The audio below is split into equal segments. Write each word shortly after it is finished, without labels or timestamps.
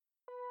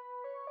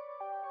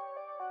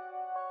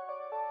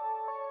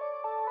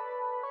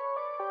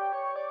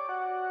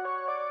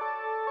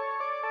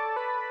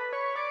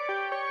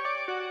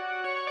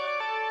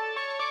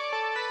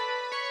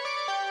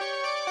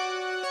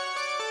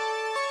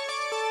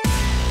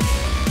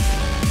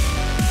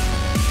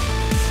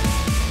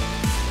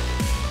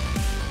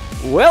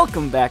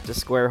Welcome back to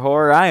Square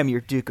Horror. I am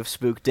your Duke of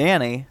Spook,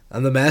 Danny.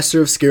 I'm the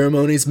Master of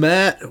Scaremonies,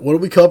 Matt. What are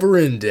we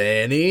covering,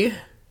 Danny?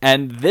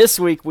 And this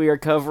week we are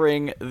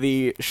covering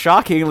the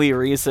shockingly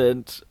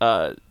recent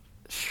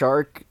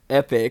shark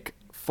epic,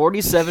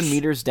 47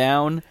 Meters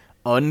Down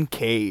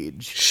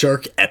Uncaged.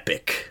 Shark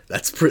epic.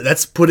 That's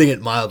putting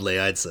it mildly,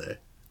 I'd say.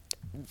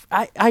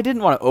 I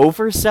didn't want to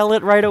oversell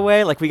it right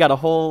away. Like, we got a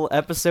whole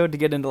episode to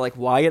get into, like,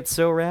 why it's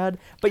so rad.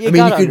 But you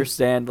gotta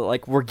understand,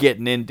 like, we're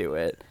getting into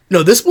it.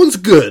 No, this one's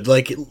good.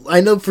 Like,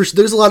 I know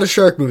there's a lot of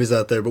shark movies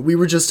out there, but we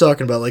were just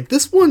talking about, like,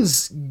 this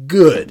one's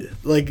good.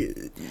 Like,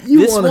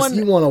 you want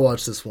to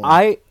watch this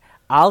one.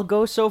 I'll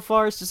go so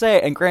far as to say,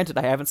 and granted,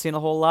 I haven't seen a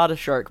whole lot of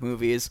shark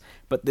movies,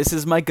 but this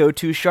is my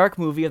go-to shark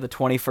movie of the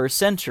 21st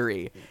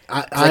century.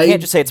 I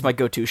can't just say it's my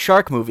go-to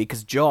shark movie,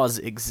 because Jaws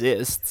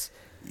exists.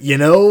 You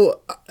know,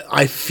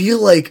 I feel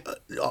like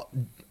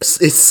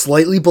it's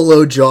slightly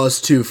below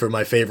Jaws 2 for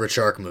my favorite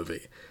shark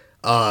movie.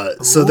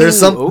 So there's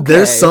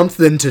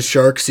something to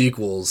shark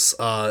sequels,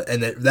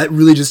 and that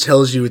really just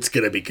tells you it's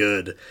gonna be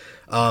good.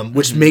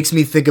 Which makes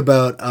me think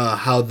about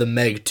how the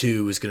Meg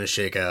 2 is gonna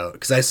shake out,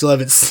 because I still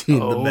haven't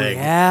seen the Meg.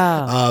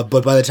 Yeah.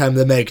 But by the time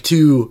the Meg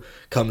 2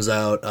 comes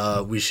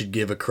out, we should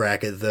give a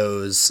crack at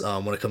those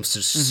when it comes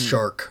to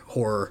shark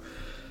horror.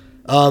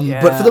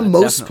 But for the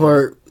most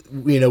part,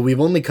 you know, we've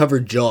only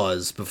covered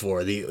Jaws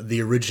before,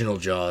 the original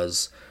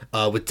Jaws,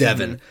 with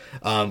Devin,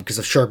 because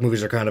the shark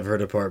movies are kind of her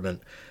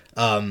department.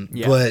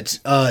 But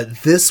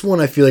this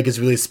one I feel like is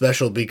really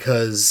special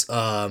because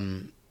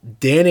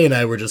Danny and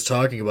I were just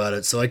talking about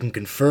it, so I can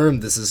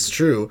confirm this is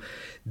true.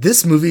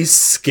 This movie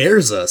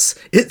scares us.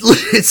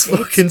 It's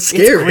fucking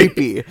scary. It's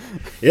creepy.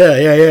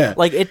 Yeah.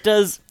 Like, it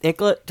does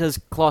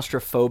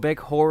claustrophobic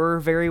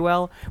horror very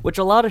well, which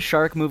a lot of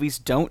shark movies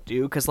don't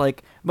do, because,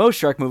 like, most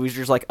shark movies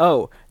are just like,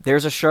 oh,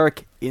 there's a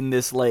shark in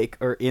this lake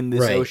or in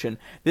this ocean.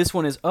 This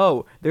one is,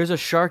 oh, there's a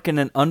shark in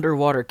an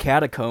underwater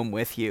catacomb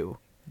with you.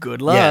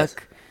 Good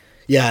luck.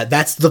 Yeah,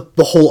 that's the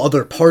whole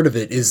other part of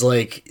it, is,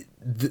 like,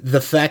 the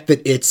fact that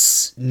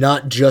it's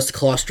not just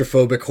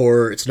claustrophobic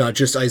horror, it's not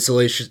just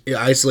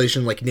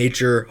isolation like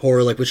nature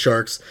horror, like with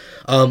sharks,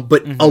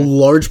 but a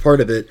large part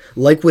of it,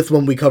 like with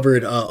when we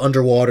covered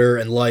Underwater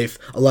and Life,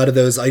 a lot of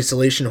those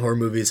isolation horror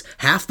movies,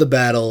 half the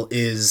battle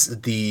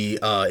is the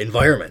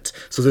environment.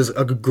 So there's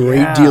a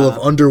great deal of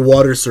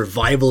underwater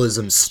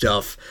survivalism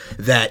stuff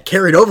that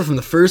carried over from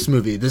the first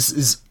movie. This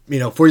is,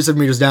 47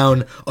 Meters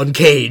Down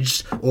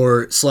Uncaged,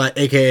 or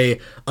aka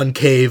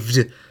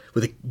Uncaved,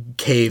 with a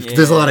cave. Yeah.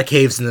 There's a lot of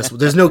caves in this.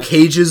 There's no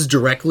cages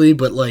directly,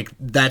 but, like,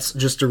 that's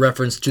just a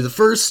reference to the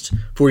first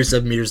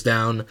 47 Meters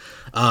Down,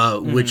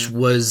 which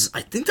was,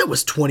 I think that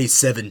was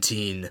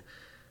 2017.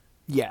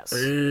 Yes.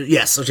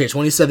 Yes, okay,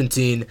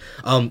 2017.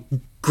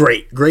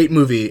 Great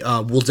movie.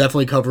 We'll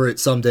definitely cover it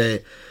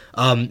someday.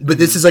 But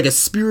this is like a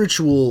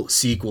spiritual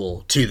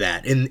sequel to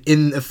that,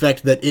 in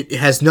effect that it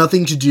has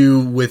nothing to do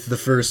with the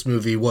first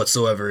movie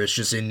whatsoever. It's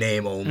just in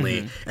name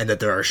only, and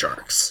that there are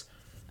sharks.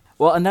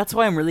 Well, and that's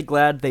why I'm really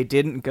glad they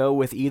didn't go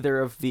with either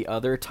of the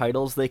other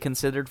titles they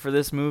considered for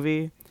this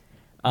movie.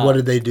 What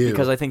did they do?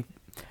 Because I think...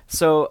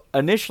 So,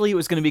 initially it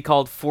was going to be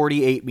called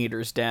 48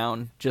 Meters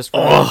Down, just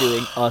for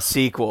doing a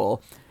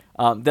sequel.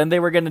 Then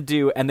they were going to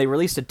do... And they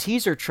released a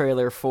teaser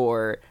trailer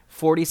for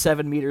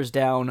 47 Meters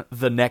Down,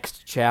 The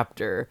Next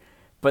Chapter.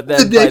 But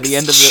then by the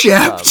end of the...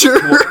 Chapter!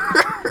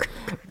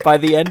 By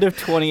the end of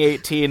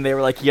 2018, they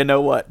were like, you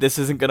know what? This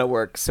isn't going to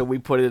work, so we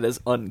put it as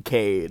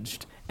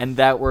Uncaged. And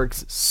that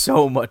works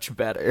so much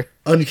better.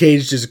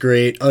 Uncaged is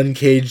great.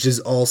 Uncaged is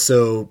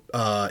also,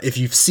 if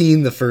you've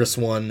seen the first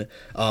one,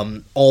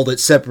 all that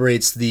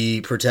separates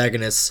the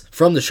protagonists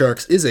from the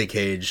sharks is a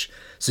cage.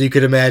 So you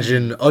could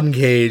imagine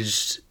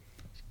Uncaged,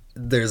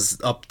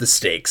 there's up the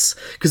stakes.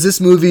 Because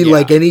this movie,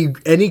 like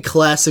any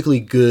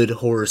classically good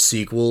horror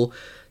sequel,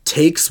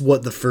 takes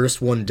what the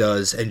first one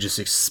does and just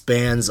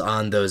expands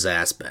on those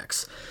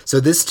aspects.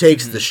 So this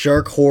takes the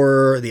shark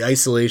horror, the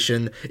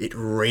isolation, it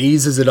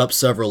raises it up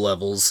several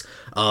levels.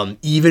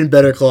 Even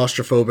better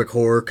claustrophobic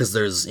horror, because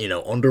there's,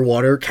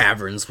 underwater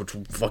caverns, which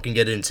we'll fucking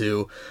get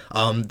into.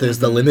 There's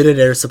the limited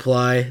air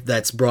supply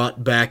that's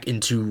brought back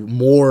into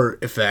more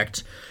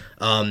effect.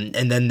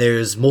 And then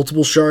there's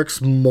multiple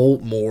sharks,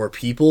 more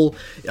people,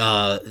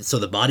 so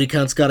the body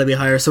count's gotta be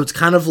higher. So it's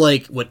kind of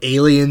like what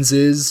Aliens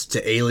is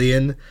to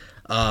Alien.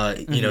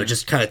 It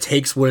just kind of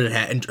takes what it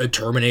had, and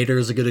Terminator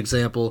is a good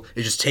example.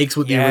 It just takes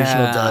what the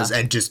original does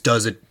and just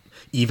does it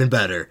even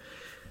better.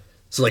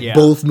 So, like,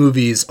 both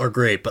movies are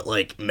great, but,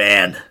 like,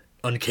 man,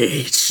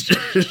 Uncaged.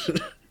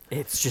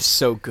 It's just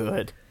so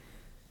good.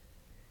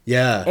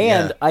 Yeah.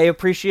 And I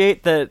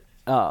appreciate that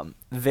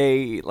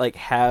they, like,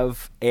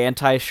 have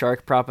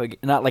anti-shark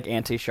propaganda, not, like,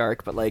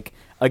 anti-shark, but, like,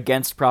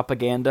 against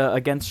propaganda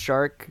against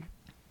shark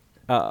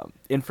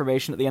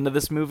information at the end of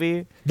this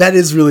movie. That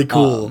is really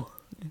cool.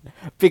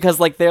 because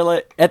like they're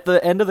like at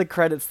the end of the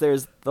credits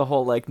there's the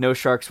whole like no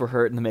sharks were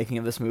hurt in the making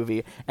of this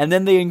movie, and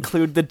then they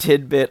include the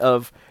tidbit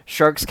of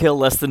sharks kill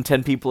less than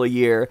 10 people a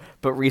year,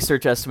 but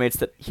research estimates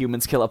that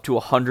humans kill up to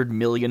 100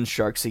 million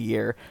sharks a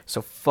year,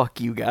 so fuck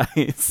you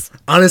guys.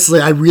 Honestly,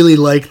 I really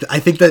I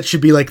think that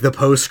should be like the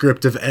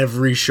postscript of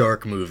every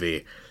shark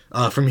movie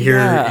from here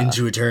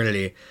into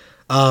eternity.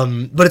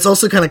 But it's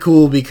also kind of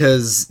cool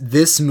because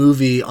this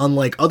movie,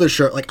 unlike other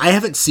shark, like I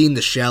haven't seen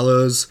The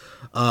Shallows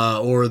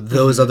or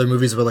those other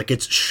movies where like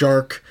it's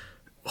shark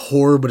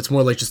horror, but it's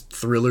more like just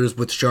thrillers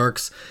with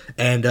sharks,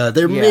 and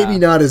they're maybe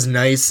not as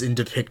nice in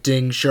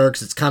depicting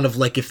sharks. It's kind of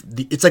like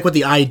it's like what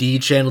the ID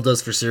channel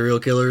does for serial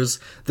killers.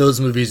 Those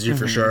movies do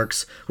for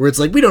sharks, where it's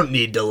like we don't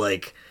need to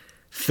like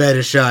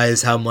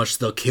fetishize how much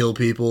they'll kill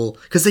people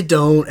because they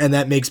don't, and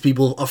that makes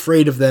people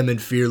afraid of them,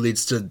 and fear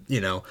leads to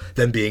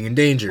them being in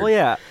danger. Well,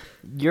 yeah.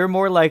 You're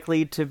more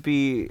likely to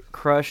be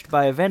crushed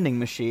by a vending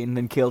machine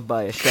than killed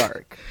by a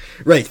shark.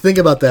 Right, think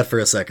about that for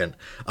a second.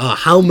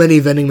 How many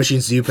vending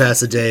machines do you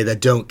pass a day that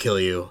don't kill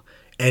you?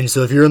 And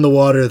so if you're in the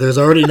water, there's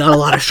already not a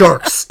lot of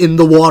sharks in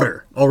the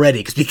water already,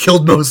 because we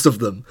killed most of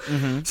them.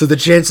 So the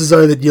chances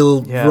are that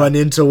you'll run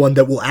into one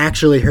that will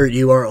actually hurt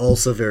you are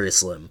also very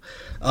slim.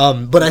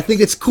 But I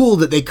think it's cool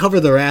that they cover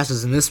their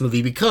asses in this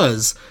movie,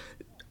 because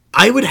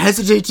I would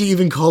hesitate to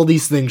even call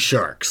these things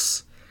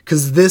sharks.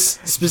 Because this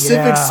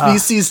specific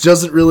species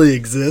doesn't really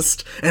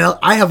exist. And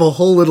I have a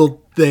whole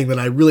little thing that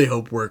I really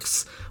hope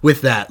works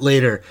with that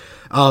later.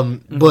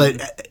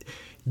 But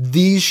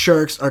these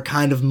sharks are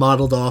kind of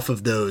modeled off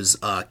of those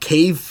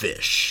cave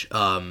fish.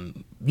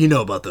 You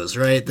know about those,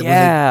 right?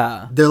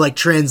 They're like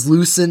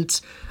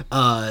translucent,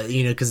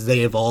 because they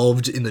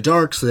evolved in the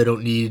dark, so they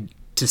don't need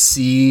to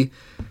see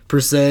per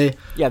se.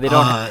 Yeah, they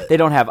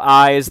don't have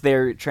eyes.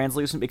 They're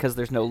translucent because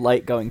there's no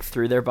light going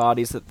through their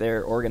bodies that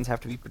their organs have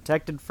to be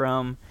protected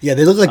from. Yeah,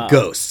 they look like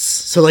ghosts.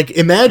 So like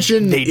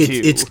imagine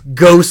it's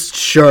ghost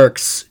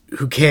sharks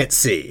who can't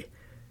see.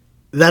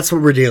 That's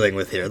what we're dealing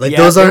with here. Like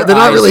they're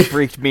not really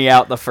freaked me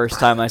out the first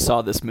time I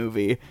saw this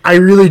movie. I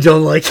really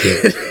don't like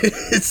it.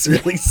 It's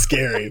really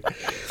scary.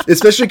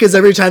 Especially because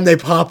every time they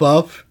pop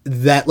up,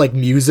 that like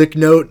music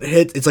note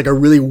hits. It's like a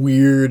really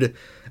weird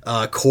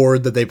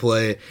chord that they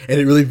play, and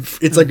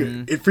it's like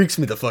it freaks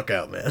me the fuck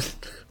out, man.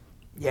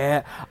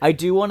 Yeah, I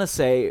do want to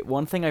say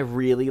one thing I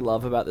really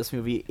love about this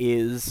movie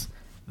is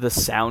the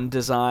sound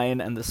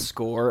design and the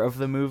score of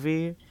the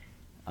movie.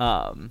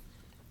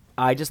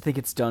 I just think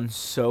it's done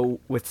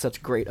with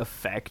such great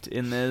effect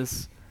in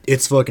this.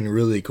 It's fucking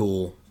really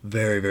cool.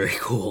 Very, very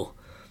cool.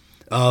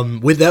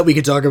 With that, we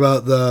could talk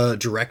about the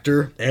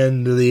director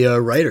and the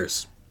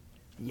writers.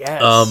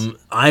 Yes.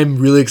 I'm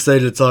really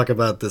excited to talk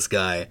about this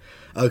guy,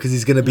 because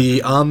he's going to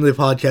be on the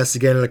podcast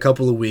again in a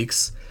couple of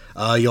weeks.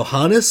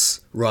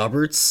 Johannes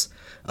Roberts.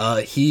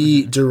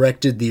 He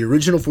directed the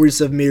original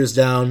 47 Meters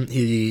Down.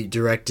 He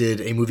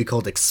directed a movie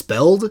called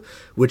Expelled,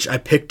 which I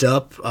picked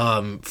up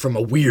from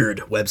a weird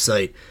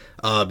website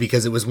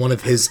because it was one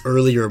of his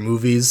earlier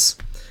movies.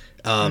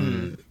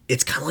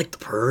 It's kind of like The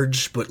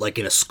Purge, but like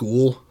in a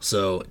school,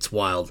 so it's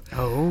wild.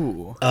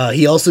 Oh.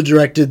 He also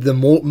directed the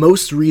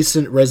most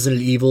recent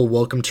Resident Evil,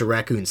 Welcome to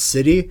Raccoon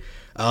City.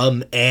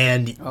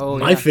 And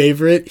my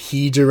favorite,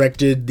 he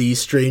directed The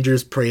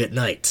Strangers Prey at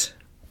Night.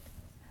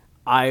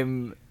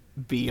 I'm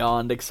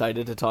beyond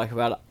excited to talk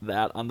about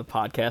that on the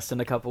podcast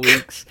in a couple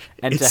weeks,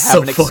 and to have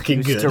so an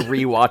excuse to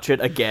rewatch it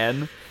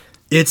again.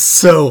 It's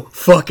so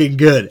fucking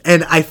good.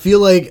 And I feel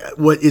like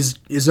what is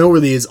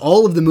noteworthy is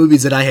all of the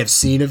movies that I have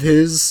seen of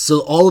his, so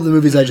all of the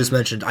movies I just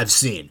mentioned, I've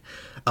seen.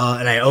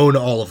 And I own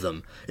all of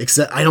them.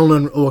 Except, I don't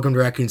own Welcome to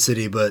Raccoon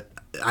City, but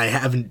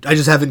I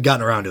just haven't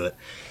gotten around to it.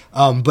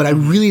 But I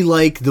really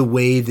like the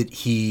way that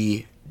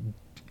he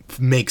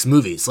makes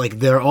movies. Like,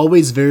 they're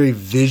always very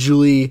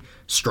visually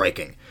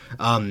striking.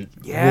 We'll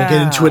get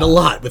into it a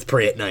lot with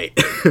Prey at Night.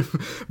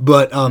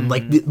 But,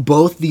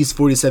 both these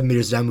 47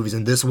 Meters Down movies,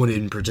 and this one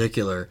in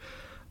particular,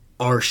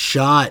 are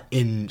shot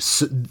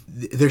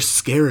they're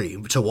scary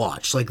to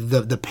watch. Like,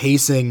 the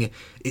pacing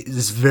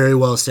is very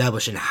well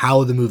established in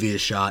how the movie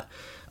is shot.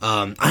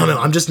 I don't know,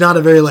 I'm just not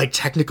a very, like,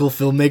 technical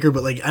filmmaker,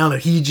 but, like, I don't know,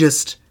 he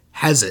just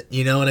has it,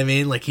 you know what I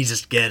mean? Like, he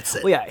just gets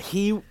it. Well, yeah,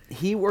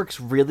 he works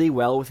really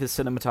well with his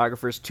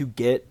cinematographers to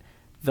get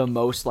the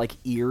most, like,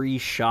 eerie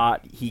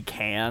shot he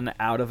can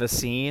out of a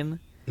scene.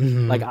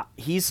 Like,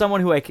 he's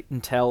someone who I can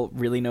tell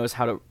really knows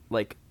how to,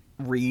 like,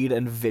 read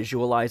and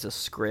visualize a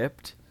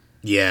script.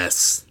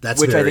 Yes, that's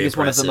which very I think is impressive.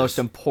 one of the most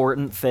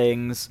important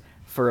things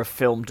for a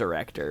film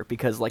director,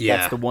 because, like,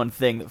 that's the one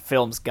thing that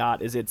film's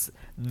got, is it's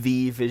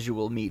the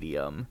visual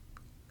medium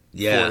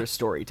for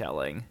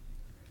storytelling.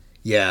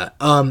 Yeah,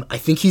 I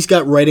think he's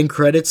got writing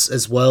credits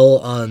as well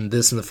on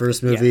this and the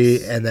first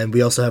movie, and then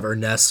we also have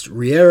Ernest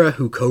Riera,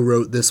 who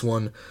co-wrote this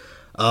one.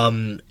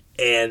 And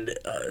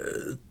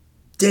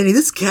Danny,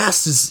 this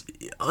cast is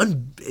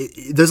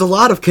there's a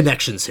lot of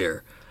connections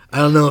here. I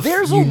don't know if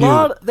there's you a knew.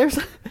 lot. There's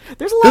a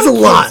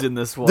lot in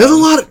this one.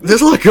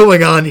 There's a lot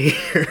going on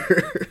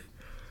here.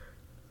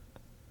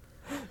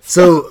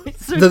 So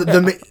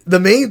the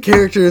main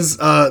characters,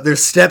 they're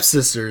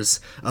stepsisters,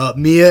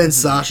 Mia and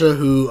Sasha,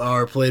 who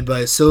are played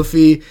by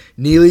Sophie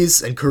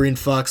Nealis and Corinne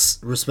Fox,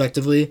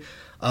 respectively.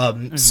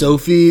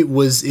 Sophie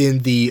was in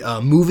the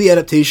movie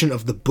adaptation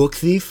of The Book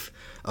Thief,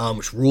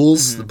 which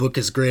rules. The book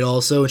is great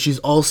also. And she's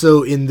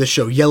also in the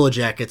show Yellow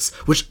Jackets,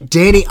 which,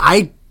 Danny,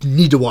 I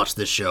need to watch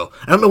this show.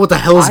 I don't know what the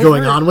hell is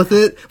going on with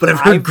it, but I've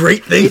heard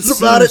great things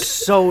about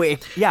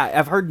it. Yeah,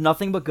 I've heard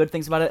nothing but good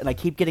things about it, and I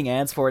keep getting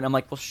ads for it, and I'm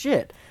like, well,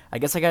 shit. I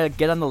guess I gotta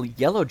get on the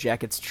Yellow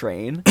Jackets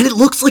train. And it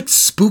looks like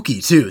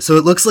spooky, too. So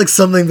it looks like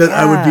something that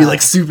I would be,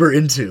 like, super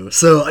into.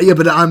 So, yeah,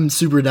 but I'm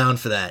super down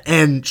for that.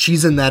 And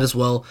she's in that as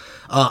well.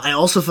 I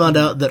also found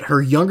out that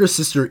her younger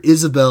sister,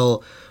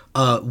 Isabel,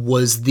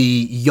 was the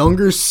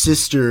younger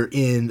sister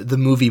in the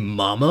movie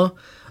Mama.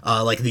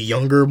 Like the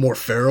younger, more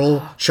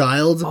feral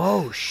child.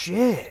 Oh,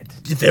 shit.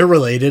 They're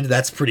related.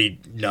 That's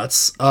pretty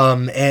nuts.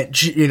 And,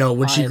 she,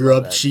 when she grew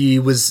up, she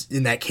was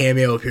in that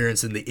cameo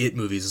appearance in the It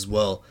movies as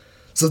well.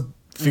 So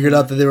figured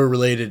out that they were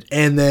related.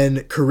 And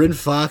then Corinne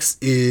Fox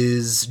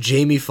is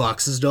Jamie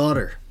Foxx's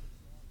daughter.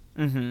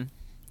 Mm-hmm.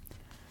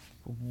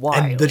 Wild.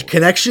 And the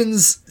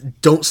connections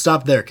don't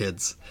stop there,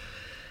 kids.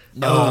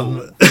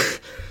 No.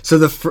 So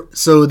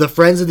the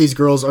friends of these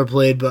girls are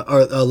played by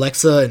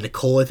Alexa and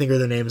Nicole, I think are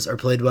their names, are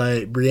played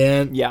by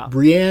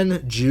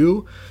Brianne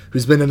Jew,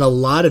 who's been in a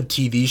lot of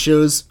TV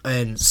shows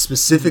and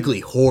specifically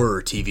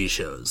horror TV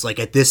shows, like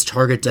at this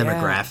target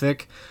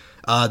demographic.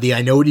 The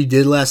I Know What You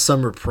Did Last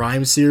Summer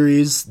Prime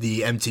series,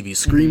 the MTV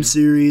Scream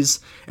series,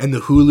 and the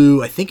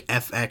Hulu, I think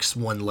FX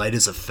one, Light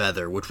as a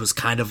Feather, which was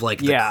kind of like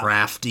the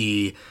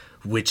crafty,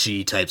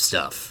 witchy type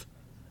stuff.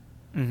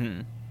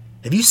 Mm-hmm.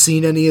 Have you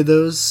seen any of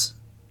those?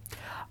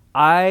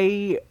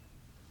 I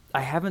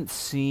haven't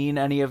seen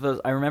any of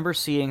those. I remember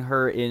seeing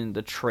her in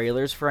the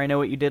trailers for I Know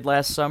What You Did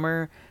Last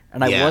Summer,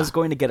 and I was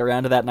going to get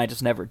around to that, and I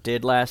just never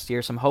did last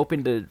year, so I'm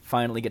hoping to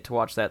finally get to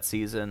watch that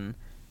season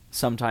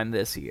sometime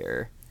this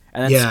year.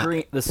 And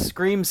then the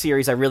Scream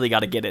series I really got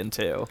to get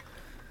into.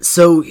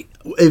 So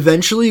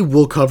eventually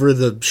we'll cover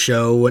the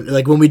show.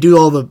 Like when we do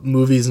all the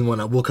movies and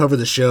whatnot, we'll cover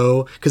the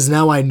show, because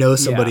now I know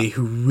somebody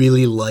who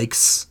really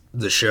likes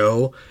the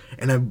show,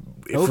 and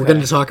if we're going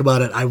to talk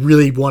about it, I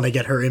really want to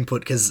get her input,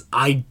 because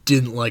I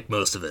didn't like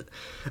most of it.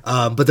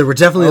 But there were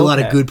definitely a lot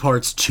of good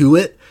parts to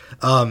it.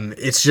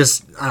 It's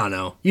just, I don't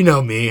know. You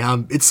know me.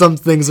 It's some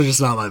things are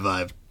just not my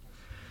vibe.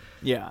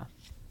 Yeah.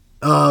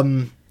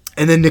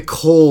 And then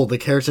Nicole, the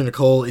character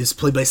Nicole, is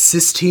played by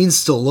Sistine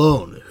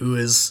Stallone, who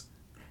is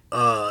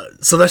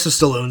Sylvester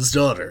Stallone's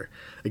daughter.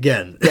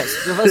 Again. Yes,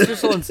 Sylvester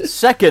Stallone's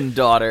second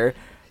daughter.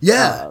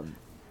 Yeah.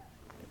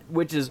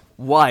 Which is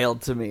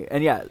wild to me.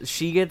 And yeah,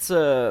 she gets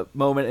a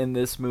moment in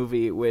this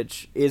movie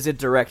which is a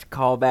direct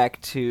callback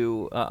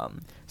to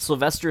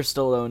Sylvester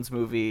Stallone's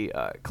movie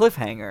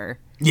Cliffhanger.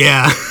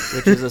 Yeah.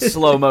 Which is a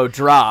slow-mo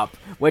drop,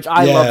 which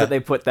I love that they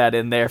put that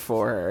in there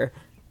for her.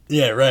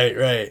 Yeah,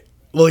 right.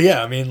 Well,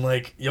 yeah, I mean,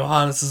 like,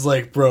 Johannes is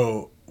like,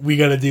 bro, we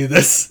gotta do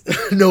this.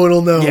 No one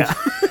will know. Yeah.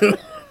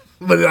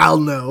 But I'll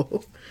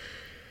know.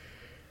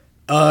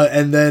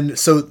 And then,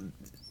 so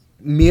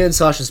Mia and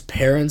Sasha's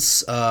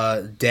parents,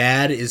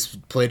 dad is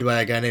played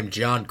by a guy named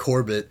John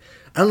Corbett.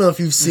 I don't know if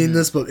you've seen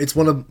this, but it's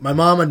one of my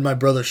mom and my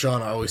brother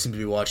Sean always seem to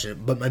be watching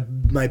it. But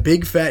my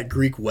Big Fat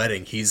Greek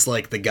Wedding, he's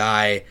like the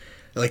guy,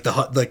 like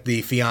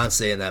the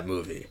fiance in that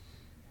movie.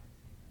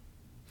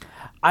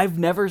 I've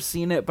never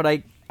seen it, but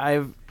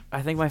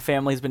I think my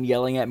family's been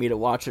yelling at me to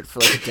watch it for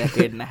like a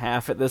decade and a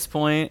half at this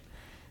point.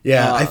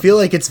 Yeah, I feel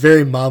like it's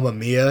very Mamma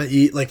Mia.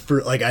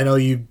 I know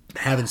you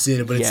haven't seen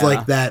it, but it's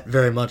like that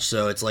very much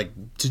so. It's like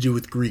to do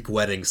with Greek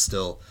weddings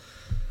still.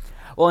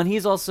 Well, and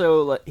he's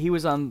also he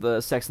was on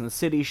the Sex and the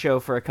City show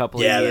for a couple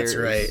of years. Yeah, that's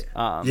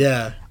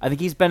right. I think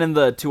he's been in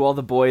the To All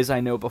the Boys I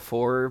Know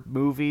Before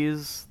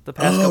movies the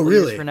past couple of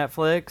years for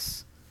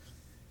Netflix.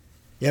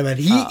 Yeah, man,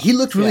 he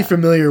looked really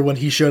familiar when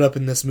he showed up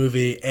in this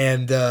movie,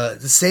 and the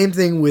same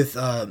thing with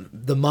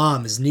the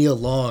mom is Nia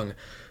Long,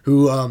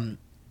 who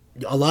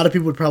a lot of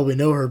people would probably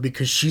know her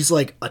because she's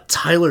like a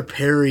Tyler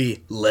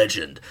Perry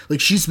legend. Like,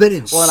 she's been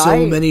in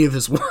many of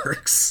his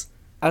works.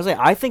 I was like,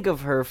 I think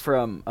of her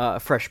from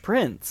Fresh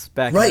Prince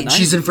back in the 90s.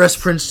 She's in Fresh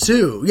Prince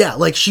too. Yeah,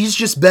 like she's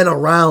just been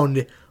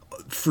around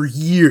for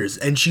years,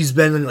 and she's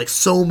been in like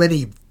so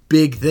many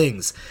big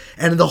things.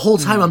 And the whole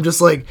time I'm just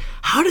like,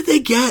 how did they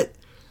get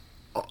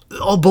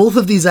both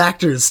of these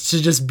actors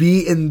to just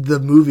be in the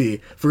movie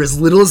for as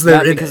little as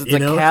they're in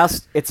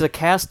it? It's a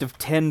cast of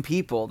 10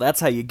 people. That's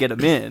how you get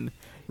them in.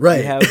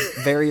 Right. You have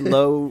very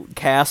low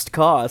cast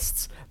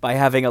costs by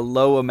having a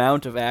low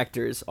amount of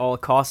actors all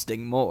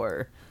costing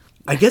more.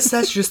 I guess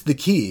that's just the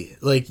key.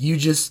 Like, you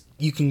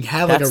can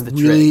have like a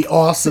really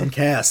awesome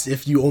cast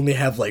if you only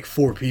have like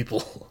 4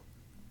 people.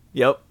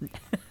 Yep.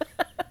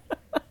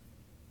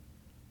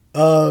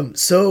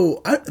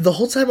 The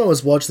whole time I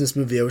was watching this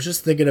movie, I was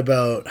just thinking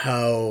about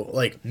how,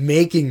 like,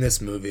 making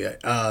this movie,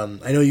 I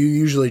know you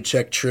usually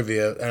check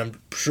trivia, and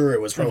I'm sure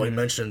it was probably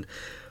mentioned,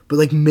 but,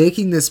 like,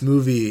 making this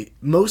movie,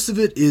 most of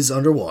it is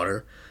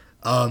underwater.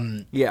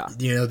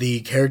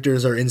 The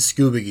characters are in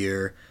scuba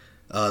gear.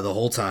 the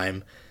whole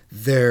time.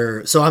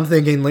 So I'm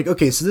thinking, like,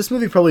 okay, so this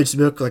movie probably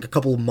took like a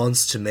couple of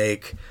months to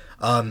make.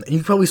 And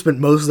you probably spent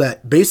most of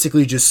that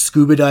basically just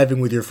scuba diving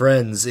with your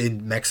friends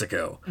in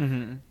Mexico.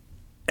 Mm-hmm.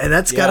 And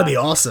that's gotta be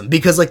awesome,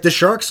 because, like, the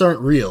sharks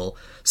aren't real.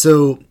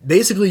 So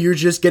basically you're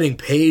just getting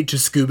paid to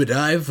scuba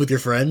dive with your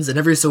friends, and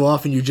every so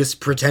often you just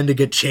pretend to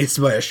get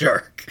chased by a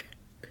shark.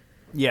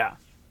 Yeah.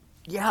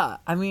 Yeah,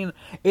 I mean,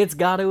 it's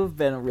got to have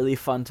been a really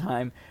fun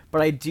time,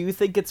 but I do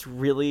think it's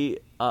really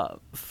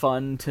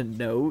fun to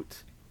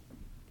note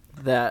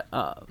that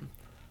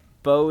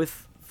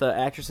both the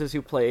actresses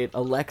who played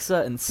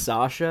Alexa and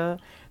Sasha,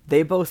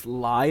 they both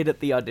lied at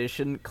the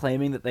audition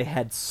claiming that they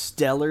had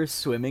stellar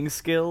swimming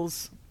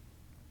skills.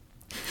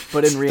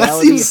 But in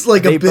reality, that seems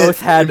like they a bit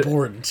both had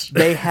important.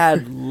 They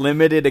had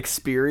limited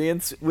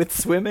experience with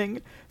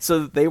swimming,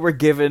 so they were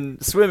given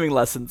swimming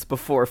lessons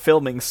before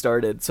filming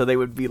started, so they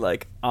would be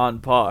like on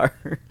par.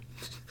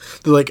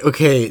 They're like,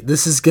 okay,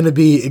 this is gonna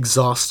be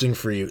exhausting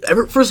for you.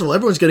 First of all,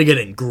 everyone's gonna get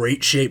in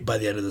great shape by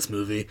the end of this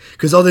movie,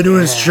 because all they're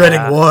doing is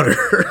treading water.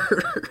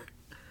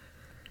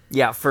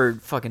 Yeah, for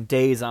fucking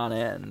days on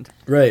end.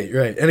 Right.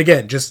 And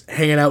again, just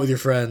hanging out with your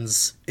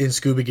friends in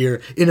scuba gear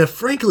in a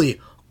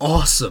frankly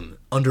awesome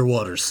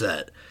underwater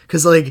set.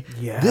 Because, like,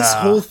 this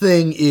whole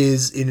thing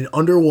is in an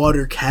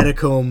underwater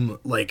catacomb,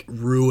 like,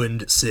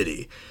 ruined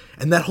city.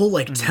 And that whole,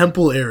 like,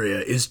 temple area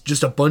is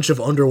just a bunch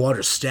of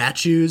underwater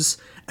statues.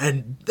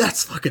 And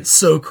that's fucking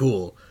so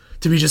cool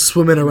to be just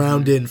swimming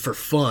around in for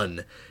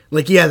fun.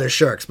 Like, yeah, there's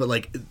sharks, but,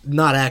 like,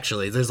 not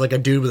actually. There's, like, a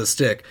dude with a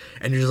stick,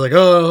 and you're just like,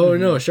 oh,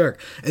 no, a shark.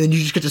 And then you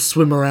just get to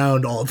swim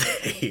around all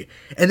day.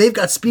 And they've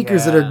got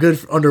speakers that are good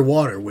for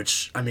underwater,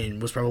 which, I mean,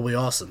 was probably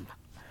awesome.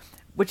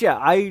 Which, yeah,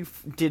 I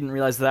didn't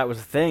realize that was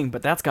a thing,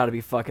 but that's gotta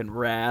be fucking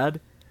rad.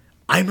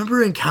 I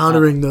remember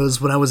encountering those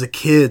when I was a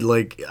kid.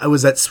 Like, I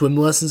was at swim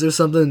lessons or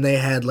something, and they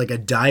had, like, a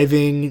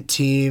diving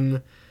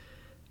team.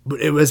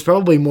 But it was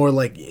probably more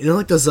like, you know,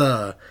 like those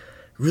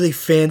really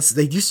fancy...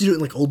 They used to do it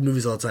in, like, old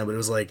movies all the time, but it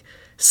was, like,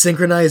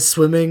 synchronized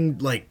swimming,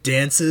 like,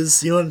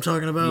 dances. You know what I'm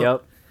talking about?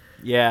 Yep.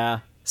 Yeah.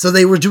 So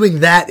they were doing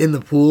that in the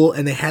pool,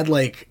 and they had,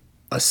 like,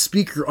 a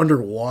speaker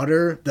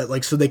underwater that,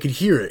 like, so they could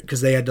hear it,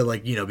 because they had to,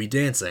 like, you know, be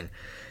dancing.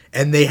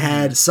 And they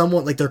had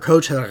someone, like, their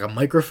coach had, like, a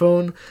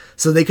microphone,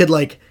 so they could,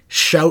 like,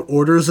 shout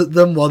orders at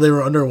them while they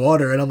were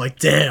underwater. And I'm like,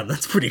 damn,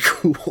 that's pretty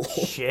cool.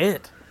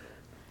 Shit.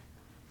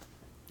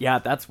 Yeah,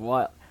 that's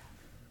what.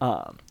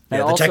 Yeah,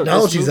 the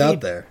technology's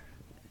out there.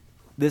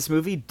 This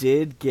movie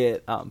did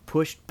get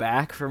pushed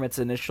back from its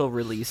initial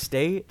release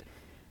date,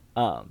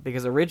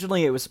 because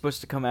originally it was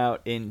supposed to come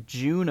out in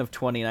June of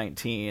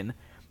 2019,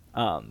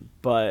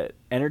 but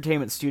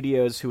Entertainment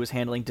Studios, who was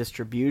handling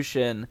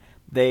distribution,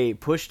 they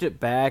pushed it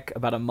back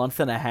about a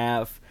month and a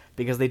half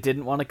because they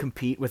didn't want to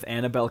compete with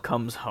Annabelle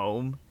Comes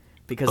Home,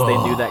 because they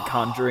knew that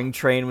Conjuring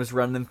train was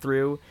running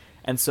through,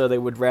 and so they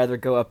would rather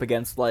go up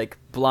against, like,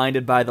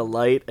 Blinded by the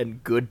Light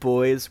and Good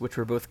Boys, which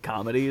were both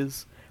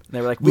comedies. And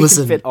they were like, we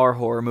can fit our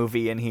horror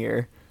movie in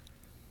here.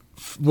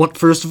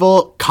 First of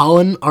all,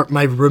 Colin,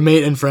 my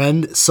roommate and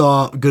friend,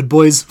 saw Good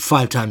Boys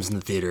 5 times in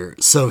the theater,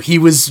 so he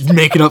was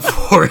making up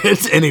for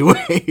it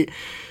anyway.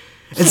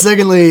 And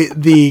secondly,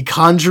 the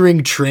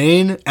Conjuring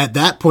train, at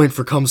that point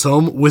for Comes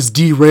Home, was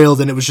derailed,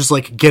 and it was just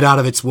like, get out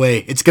of its way.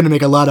 It's going to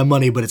make a lot of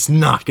money, but it's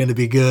not going to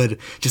be good.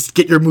 Just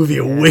get your movie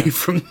away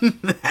from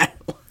that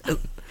one.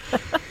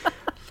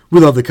 We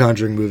love the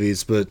Conjuring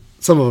movies, but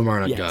some of them are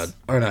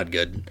not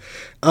good.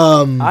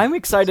 I'm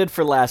excited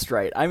for Last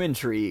Rite. I'm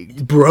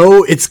intrigued.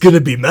 Bro, it's going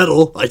to be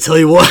metal. I tell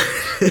you what.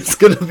 It's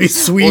going to be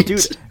sweet. Well,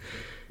 dude,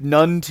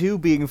 Nun 2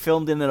 being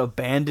filmed in an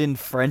abandoned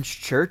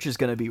French church is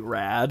going to be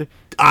rad.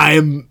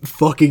 I'm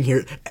fucking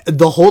here.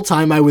 The whole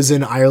time I was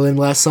in Ireland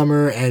last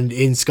summer and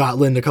in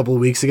Scotland a couple of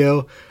weeks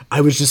ago,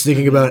 I was just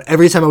thinking about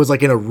every time I was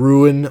like in a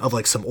ruin of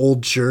like some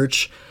old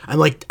church, I'm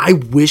like, I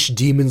wish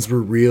demons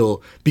were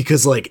real,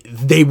 because like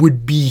they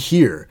would be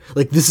here.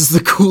 Like, this is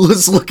the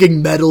coolest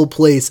looking metal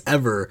place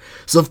ever.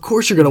 So of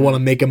course you're going to want to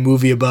make a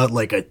movie about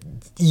like a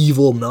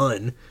evil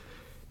nun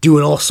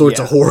doing all sorts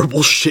of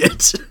horrible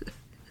shit.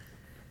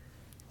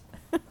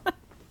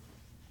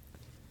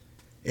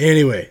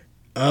 Anyway,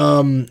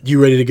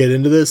 you ready to get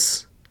into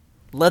this?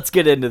 Let's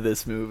get into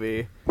this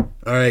movie.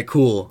 All right,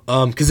 cool.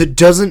 Because it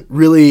doesn't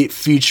really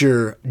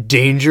feature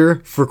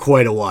danger for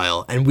quite a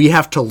while, and we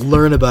have to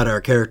learn about our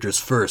characters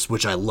first,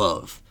 which I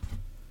love.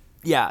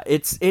 Yeah,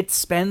 it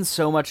spends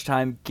so much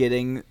time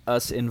getting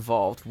us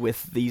involved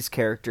with these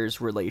characters'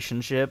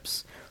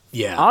 relationships.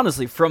 Yeah.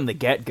 Honestly, from the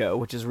get-go,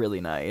 which is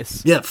really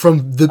nice. Yeah,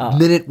 from the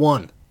minute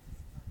one.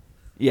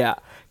 Yeah,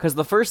 because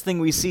the first thing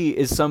we see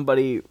is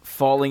somebody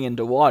falling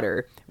into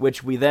water,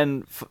 which we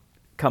then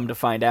come to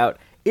find out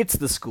it's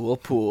the school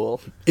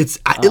pool. It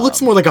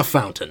looks more like a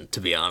fountain, to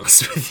be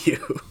honest with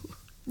you.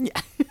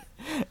 Yeah,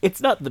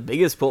 it's not the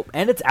biggest pool,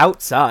 and it's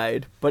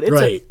outside, but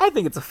it's I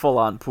think it's a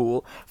full-on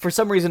pool. For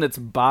some reason, it's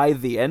by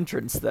the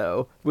entrance,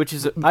 though, which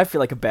is, I feel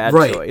like, a bad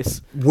choice.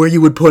 Where you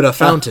would put a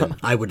fountain,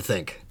 I would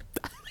think.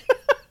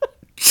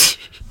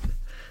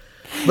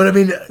 But I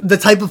mean, the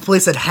type of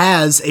place that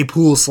has a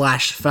pool /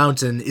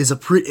 fountain is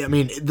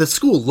the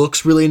school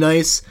looks really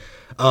nice.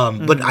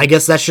 But I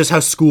guess that's just how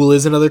school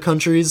is in other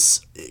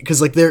countries.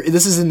 Because like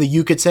this is in the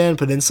Yucatan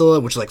Peninsula,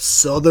 which is like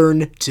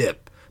southern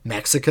tip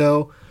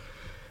Mexico.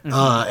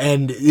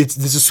 And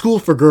there's a school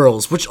for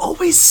girls, which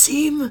always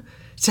seem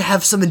to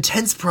have some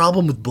intense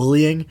problem with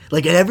bullying.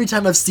 Like, and every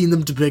time I've seen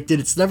them depicted,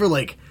 it's never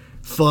like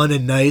fun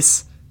and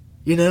nice,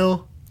 you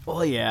know?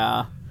 Well,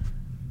 yeah.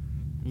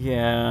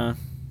 Yeah.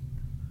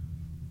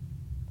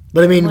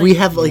 But I mean, we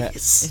have like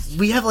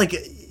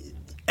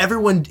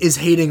everyone is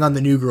hating on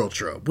the new girl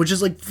trope, which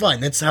is like fine.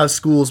 That's how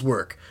schools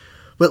work.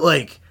 But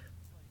like,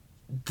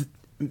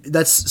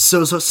 that's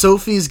so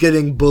Sophie's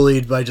getting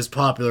bullied by just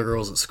popular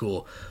girls at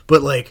school.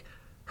 But like,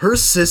 her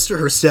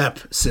step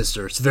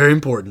sister, it's very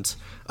important.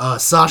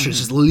 Sasha's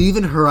just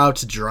leaving her out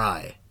to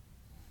dry.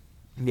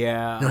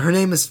 Yeah. Now, her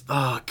name is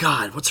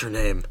God, what's her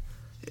name?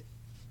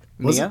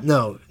 Mia?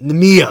 No,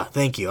 Mia.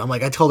 Thank you. I'm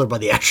like, I told her by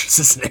the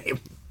actress's name.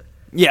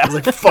 Yeah. I was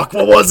like, fuck,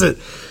 what was it?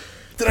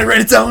 Did I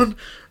write it down?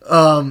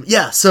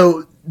 Yeah.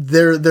 So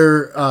they're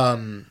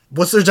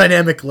what's their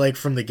dynamic like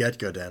from the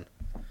get-go, Dan?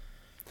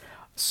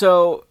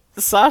 So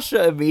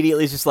Sasha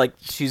immediately is just like,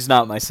 she's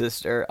not my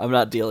sister. I'm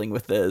not dealing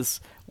with this.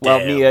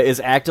 While Mia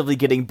is actively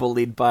getting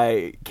bullied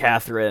by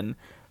Catherine,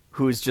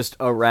 who's just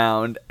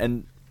around,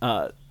 and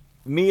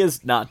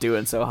Mia's not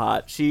doing so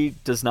hot. She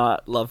does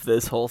not love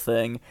this whole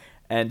thing,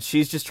 and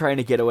she's just trying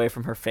to get away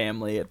from her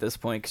family at this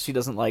point, because she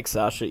doesn't like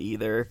Sasha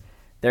either.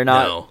 They're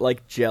not,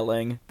 like,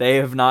 gelling. They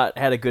have not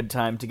had a good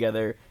time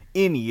together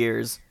in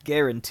years,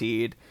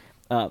 guaranteed,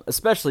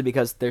 especially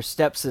because they're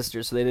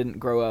stepsisters, so they didn't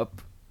grow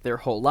up their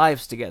whole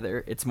lives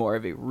together. It's more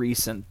of a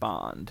recent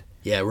bond.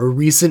 Yeah, we're a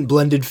recent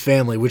blended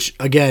family, which,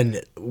 again,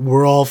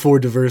 we're all for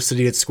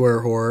diversity at Square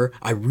Horror.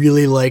 I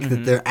really like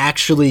that they're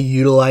actually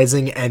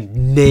utilizing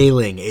and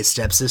nailing a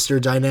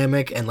stepsister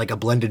dynamic and, like, a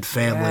blended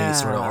family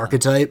sort of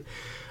archetype.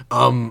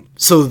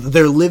 So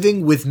they're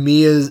living with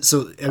Mia's...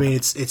 So, I mean,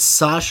 it's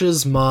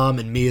Sasha's mom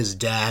and Mia's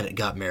dad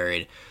got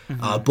married.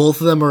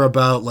 Both of them are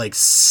about, like,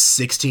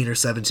 16 or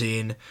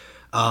 17.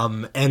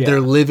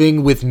 They're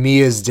living with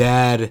Mia's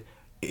dad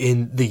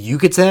in the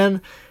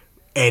Yucatan...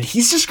 And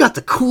he's just got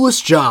the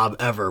coolest job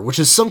ever, which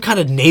is some kind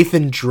of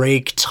Nathan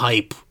Drake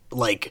type,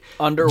 like...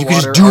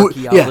 Underwater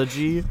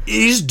archaeology.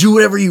 You just do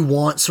whatever you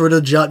want sort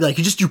of job. Like,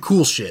 you just do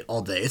cool shit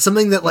all day. It's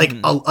something that, like,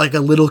 a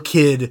little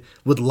kid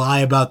would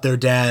lie about their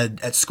dad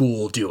at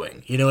school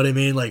doing. You know what I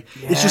mean? Like,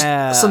 it's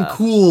just some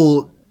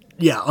cool,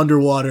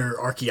 underwater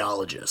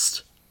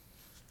archaeologist.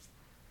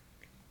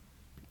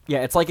 Yeah,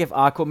 it's like if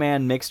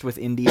Aquaman mixed with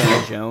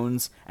Indiana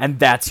Jones, and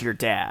that's your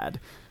dad.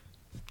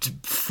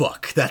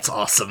 Fuck, that's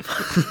awesome.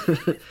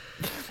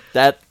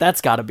 That's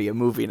got to be a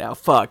movie now.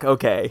 Fuck.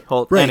 Okay.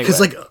 Right, because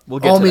anyway,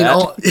 we'll get to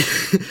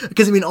that.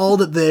 Because I mean,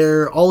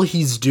 all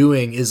he's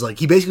doing is like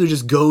he basically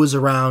just goes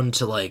around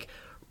to like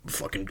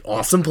fucking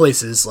awesome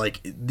places,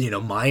 like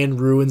Mayan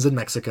ruins in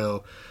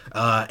Mexico,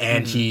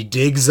 and he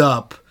digs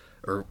up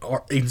or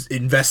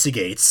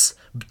investigates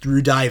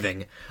through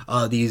diving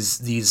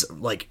these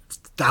like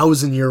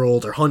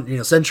 1,000-year-old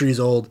or centuries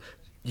old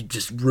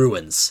just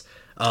ruins.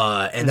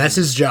 And that's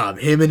his job.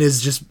 Him and his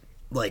just,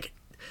 like,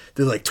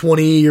 they're like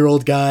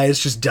 20-year-old guys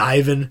just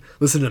diving,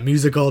 listening to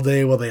music all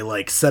day while they,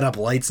 like, set up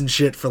lights and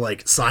shit for,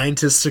 like,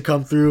 scientists to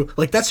come through.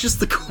 Like, that's just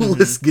the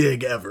coolest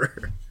gig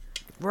ever.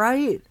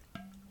 Right.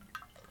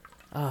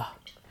 Well,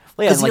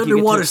 yeah, and, like, the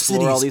underwater you get to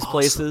explore all these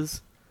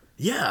places.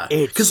 Yeah.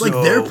 Because, like,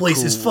 their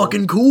place is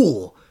fucking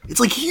cool. It's,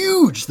 like,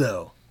 huge,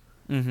 though.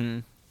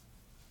 And,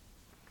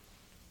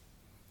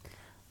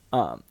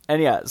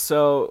 yeah,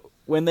 so...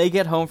 When they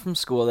get home from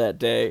school that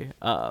day,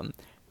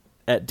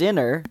 at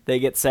dinner, they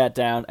get sat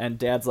down, and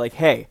Dad's like,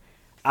 hey,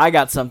 I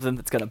got something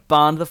that's going to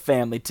bond the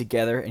family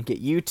together and get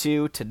you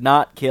two to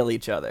not kill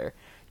each other.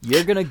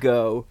 You're going to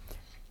go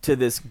to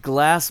this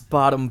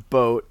glass-bottom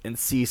boat and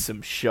see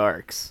some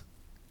sharks.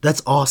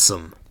 That's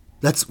awesome.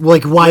 That's,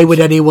 like, why would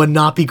anyone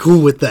not be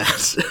cool with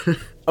that?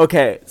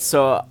 Okay,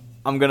 so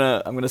I'm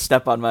gonna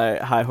step on my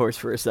high horse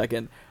for a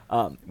second.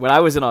 When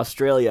I was in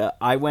Australia,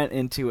 I went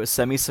into a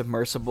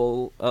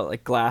semi-submersible,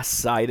 like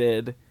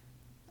glass-sided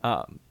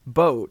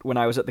boat when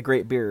I was at the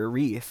Great Barrier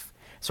Reef,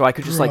 so I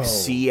could just like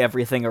see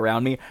everything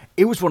around me.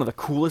 It was one of the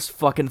coolest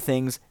fucking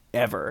things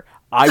ever.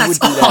 I would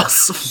do that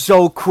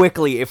so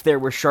quickly if there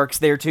were sharks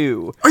there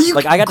too. Are you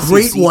like I got to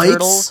great see sea whites?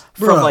 turtle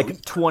Bro, from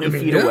like 20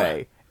 feet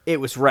away. It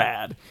was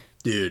rad,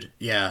 dude.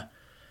 Yeah,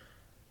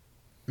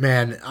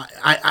 man,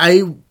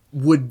 I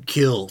would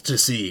kill to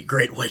see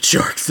great white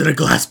sharks in a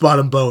glass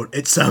bottom boat.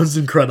 It sounds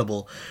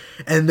incredible.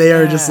 And they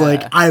are just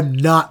like, I'm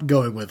not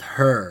going with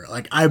her.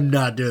 Like, I'm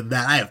not doing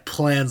that. I have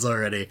plans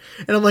already.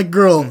 And I'm like,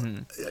 girl,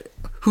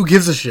 who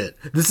gives a shit?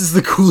 This is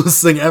the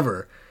coolest thing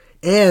ever.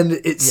 And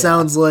it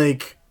sounds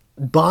like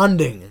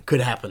bonding could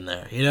happen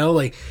there. You know,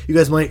 like, you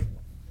guys might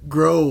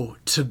grow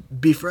to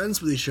be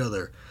friends with each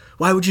other.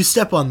 Why would you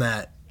step on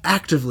that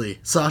actively,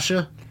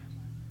 Sasha?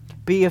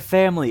 Be a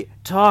family.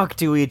 Talk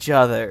to each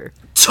other.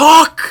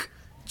 Talk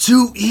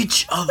to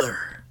each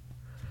other.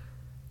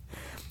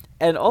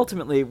 And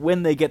ultimately,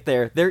 when they get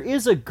there, there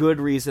is a good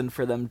reason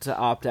for them to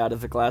opt out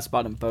of the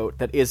glass-bottom boat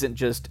that isn't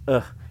just,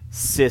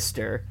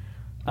 sister.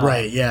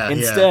 Right, yeah.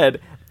 Instead,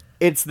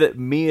 it's that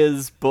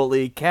Mia's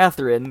bully,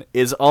 Catherine,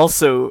 is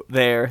also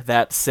there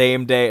that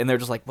same day, and they're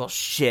just like, well,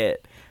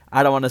 shit,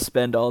 I don't want to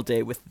spend all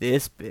day with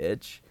this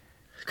bitch.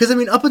 Because, I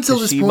mean, up until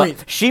this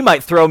point... she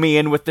might throw me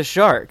in with the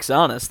sharks,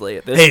 honestly,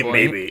 at this point.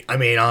 Maybe. I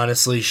mean,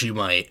 honestly, she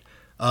might.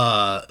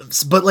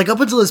 But, like, up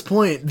until this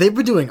point, they've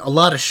been doing a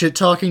lot of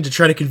shit-talking to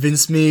try to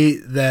convince me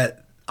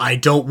that I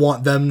don't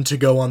want them to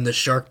go on this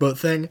shark boat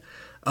thing.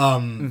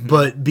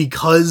 But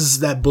because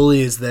that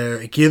bully is there,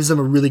 it gives them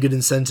a really good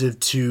incentive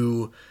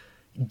to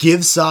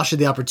give Sasha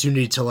the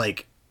opportunity to,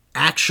 like,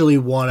 actually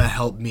want to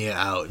help Mia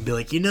out. And be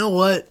like, you know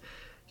what?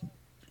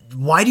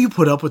 Why do you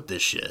put up with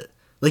this shit?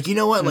 Like, you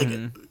know what? Like,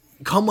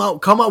 come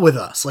out with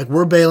us. Like,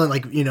 we're bailing.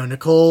 Like, you know,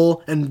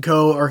 Nicole and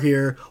co are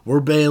here.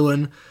 We're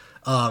bailing.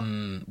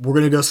 We're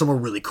gonna go somewhere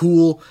really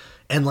cool,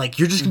 and like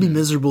you're just gonna be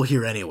miserable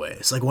here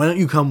anyways. Like, why don't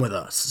you come with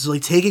us? So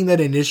like taking that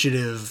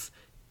initiative,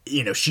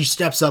 you know, she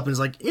steps up and is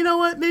like, you know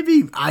what?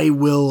 Maybe I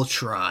will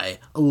try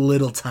a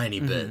little tiny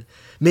bit.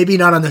 Maybe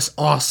not on this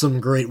awesome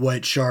great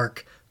white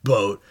shark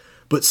boat,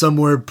 but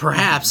somewhere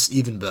perhaps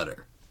even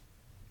better.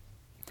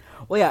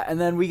 Well, yeah, and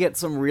then we get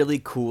some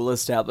really cool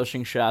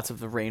establishing shots of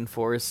the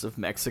rainforests of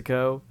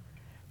Mexico,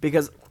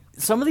 because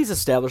some of these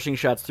establishing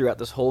shots throughout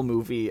this whole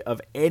movie of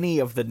any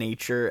of the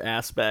nature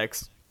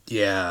aspects,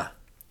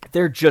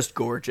 they're just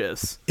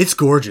gorgeous. It's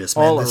gorgeous,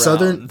 man. All the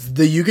around.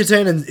 The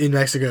Yucatan in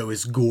Mexico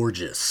is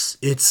gorgeous.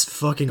 It's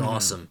fucking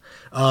awesome.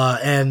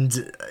 And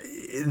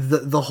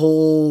the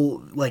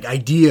whole like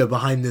idea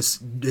behind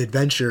this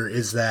adventure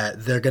is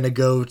that they're gonna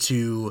go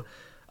to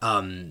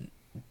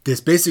this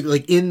basically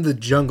like in the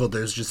jungle.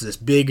 There's just this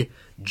big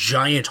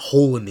giant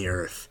hole in the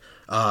earth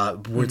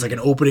where it's like an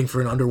opening for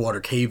an underwater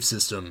cave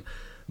system.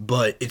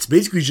 But it's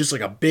basically just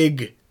like a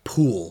big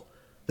pool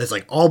that's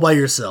like all by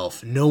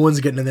yourself. No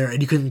one's getting in there,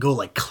 and you can go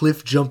like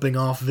cliff jumping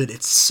off of it.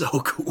 It's so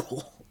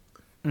cool.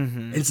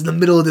 It's in the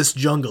middle of this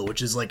jungle,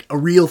 which is like a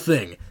real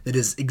thing that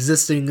is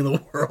existing in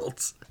the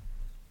world.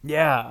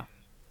 Yeah,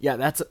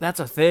 that's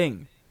a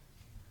thing.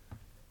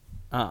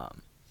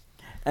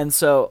 And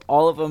so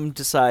all of them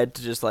decide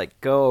to just like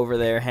go over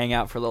there, hang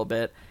out for a little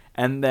bit,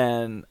 and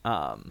then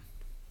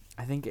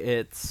I think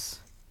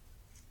it's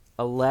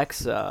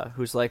Alexa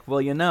who's like,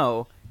 well, you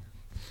know,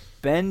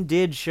 Ben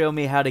did show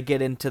me how to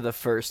get into the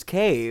first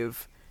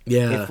cave.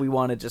 Yeah. If we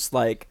want to just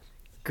like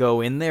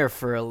go in there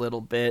for a little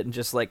bit and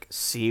just like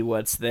see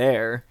what's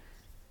there.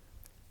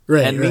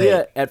 Right. And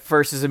Mia at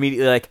first is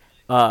immediately like,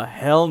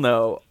 hell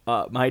no.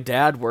 My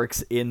dad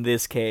works in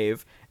this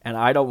cave and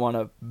I don't want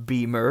to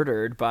be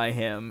murdered by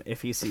him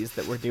if he sees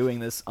that we're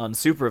doing this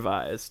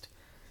unsupervised.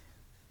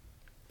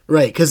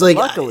 Right. Because like,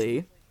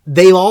 luckily,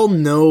 they all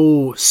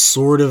know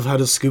sort of how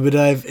to scuba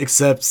dive,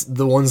 except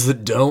the ones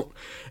that don't.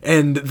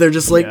 And they're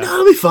just like, no,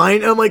 it'll be fine.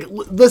 And I'm like,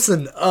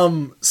 listen,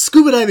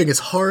 scuba diving is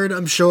hard,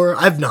 I'm sure.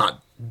 I've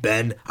not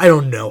been. I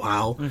don't know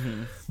how.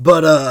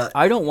 But,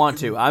 I don't want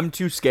to. I'm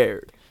too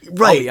scared.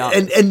 Right.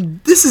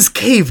 And this is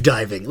cave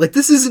diving. Like,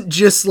 this isn't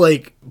just,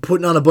 like,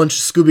 putting on a bunch of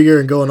scuba gear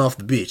and going off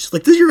the beach.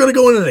 Like, you're going to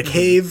go in a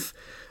cave,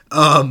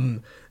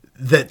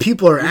 that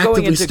people are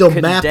actively still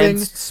mapping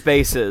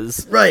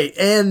spaces, right?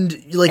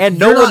 And like, and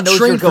no one knows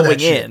you're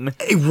going in.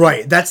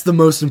 Right, that's the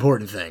most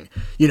important thing.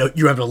 You know,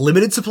 you have a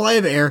limited supply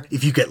of air.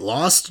 If you get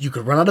lost, you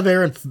could run out of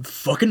air and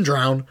fucking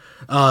drown.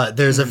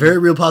 There's a very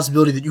real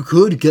possibility that you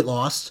could get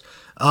lost.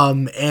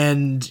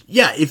 And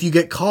yeah, if you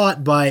get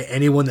caught by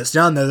anyone that's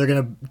down there, they're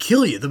gonna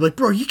kill you. They're like,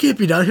 bro, you can't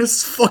be down here. This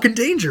is fucking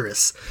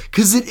dangerous.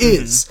 Because it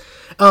is.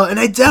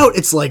 And I doubt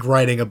it's like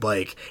riding a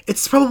bike.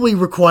 It's probably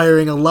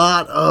requiring a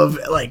lot of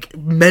like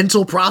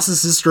mental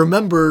processes to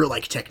remember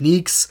like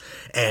techniques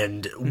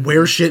and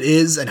where shit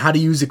is and how to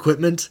use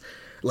equipment,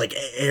 like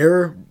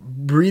air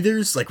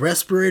breathers, like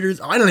respirators.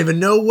 I don't even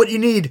know what you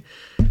need.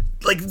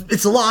 Like,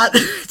 it's a lot.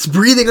 It's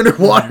breathing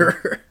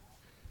underwater.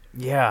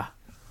 Yeah.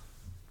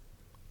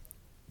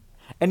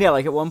 And yeah,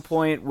 like at one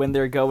point when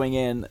they're going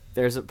in,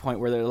 there's a point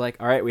where they're like,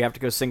 all right, we have to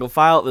go single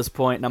file at this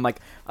point. And I'm like,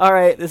 all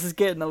right, this is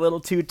getting a little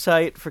too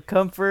tight for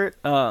comfort.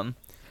 I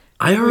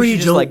already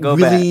don't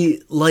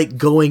really like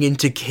going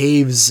into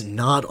caves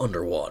not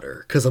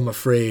underwater because I'm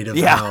afraid of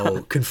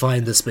how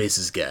confined the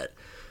spaces get.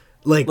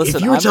 Like, listen,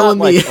 if you were I'm telling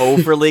not, me like,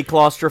 overly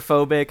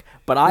claustrophobic,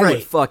 but I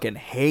would fucking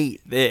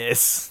hate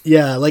this.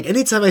 Yeah, like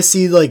anytime I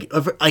see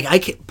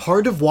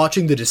part of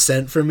watching The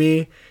Descent for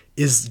me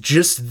is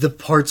just the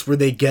parts where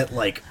they get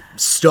like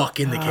stuck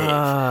in the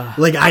cave.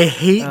 Like, I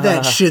hate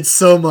that shit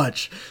so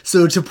much.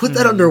 So to put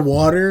that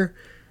underwater,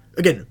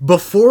 again,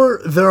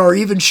 before there are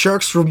even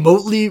sharks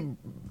remotely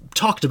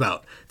talked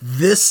about,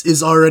 this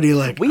is already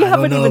like, we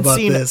haven't even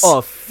seen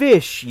a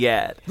fish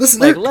yet.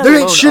 Listen,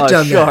 there ain't shit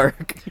down there.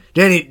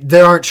 Danny,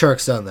 there aren't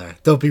sharks down there.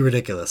 Don't be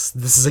ridiculous.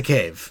 This is a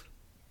cave.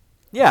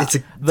 Yeah,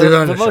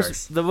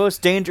 the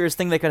most dangerous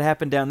thing that could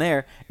happen down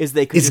there is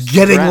they could just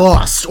getting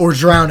lost or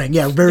drowning.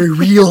 Yeah, very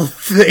real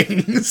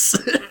things.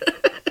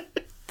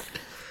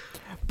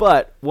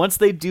 But once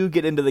they do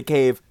get into the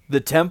cave, the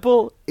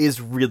temple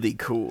is really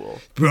cool.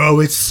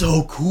 Bro, it's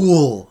so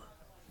cool.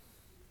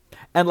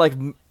 And, like,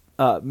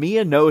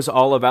 Mia knows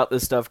all about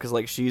this stuff because,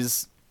 like,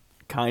 she's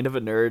kind of a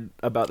nerd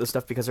about this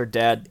stuff because her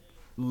dad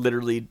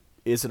literally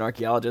is an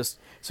archaeologist,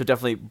 so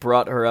definitely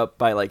brought her up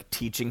by, like,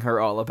 teaching her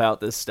all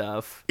about this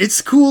stuff.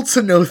 It's cool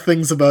to know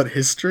things about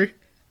history.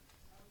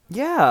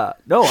 Yeah.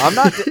 No, I'm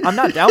not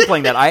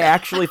downplaying that. I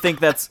actually think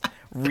that's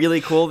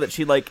really cool that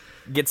she, like,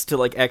 gets to,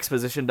 like,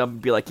 exposition dump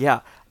and be like,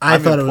 yeah, I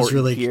thought it was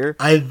really here.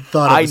 I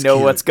thought it was know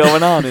cute. What's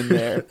going on in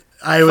there.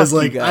 I was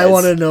like, I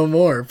want to know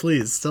more.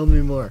 Please, tell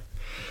me more.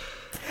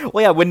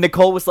 Well, yeah, when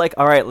Nicole was like,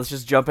 all right, let's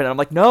just jump in, I'm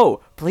like,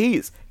 no,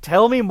 please,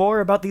 tell me more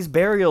about these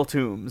burial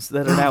tombs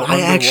that are now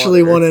I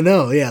actually want to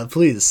know. Yeah,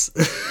 please.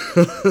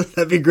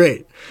 That'd be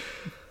great.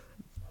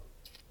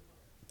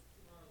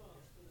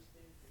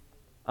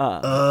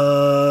 Yeah.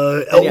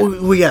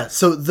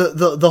 So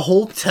the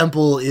whole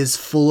temple is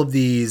full of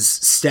these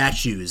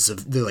statues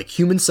they're like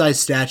human-sized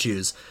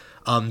statues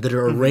that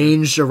are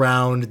arranged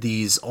around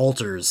these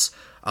altars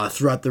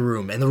throughout the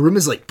room, and the room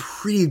is like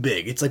pretty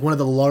big. It's like one of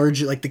the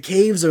large, like the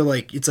caves are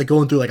like, it's like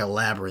going through like a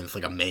labyrinth,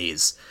 like a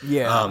maze.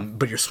 Yeah.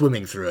 But you're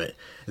swimming through it.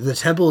 The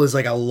temple is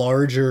like a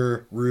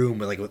larger room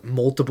with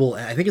multiple,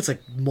 I think it's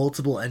like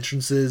multiple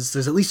entrances.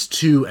 There's at least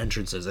 2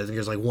 entrances. I think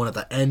there's like one at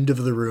the end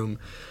of the room,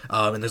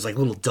 and there's like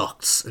little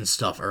ducts and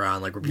stuff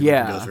around like where people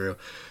can go through.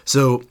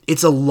 So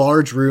it's a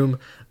large room,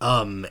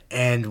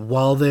 and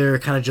while they're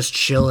kind of just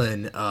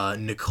chilling,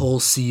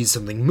 Nicole sees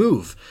something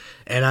move,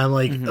 and I'm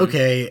like,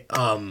 okay,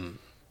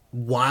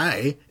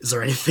 why is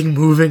there anything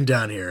moving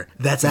down here?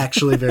 That's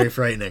actually very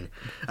frightening.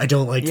 I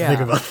don't like to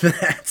think about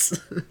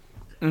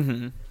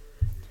that.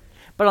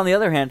 But on the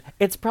other hand,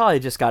 it's probably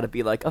just got to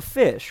be like a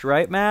fish,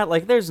 right, Matt?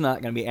 Like, there's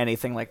not going to be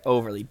anything like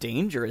overly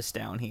dangerous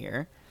down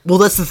here. Well,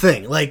 that's the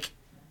thing. Like,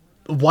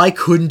 why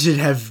couldn't it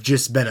have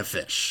just been a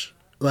fish?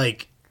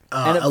 Like,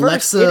 and at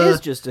Alexa, first, it is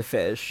just a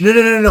fish.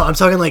 No. I'm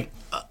talking like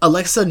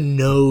Alexa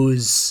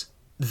knows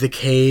the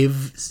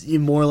cave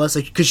more or less,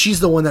 like, because she's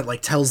the one that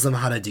like tells them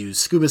how to do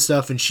scuba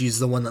stuff, and she's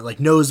the one that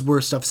like knows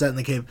where stuff's at in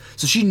the cave.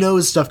 So she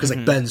knows stuff because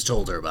like Ben's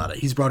told her about it.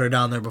 He's brought her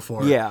down there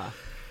before. Yeah.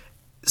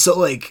 So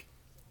like,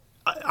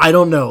 I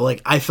don't know. Like,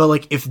 I felt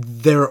like if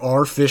there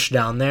are fish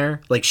down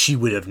there, like she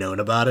would have known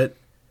about it.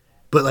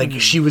 But like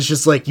she was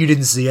just like, you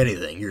didn't see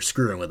anything. You're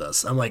screwing with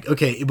us. I'm like,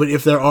 okay, but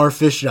if there are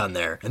fish down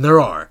there, and there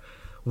are,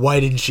 why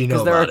didn't she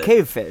know about it? Because there are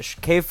cave fish.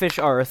 Cave fish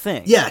are a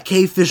thing. Yeah,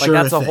 cave fish are a thing.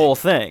 That's a whole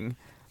thing.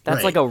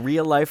 That's like a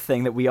real life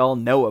thing that we all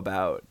know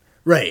about.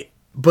 Right.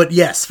 But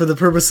yes, for the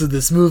purpose of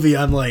this movie,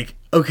 I'm like,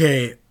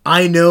 okay,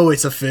 I know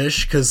it's a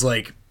fish because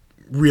like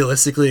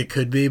realistically it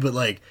could be, but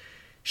like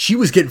she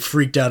was getting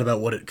freaked out about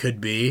what it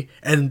could be,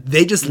 and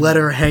they just let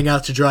her hang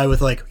out to dry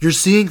with like, you're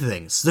seeing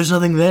things. There's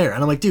nothing there.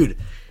 And I'm like, dude,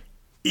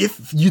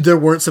 if there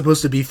weren't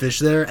supposed to be fish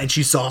there and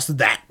she saw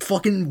that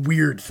fucking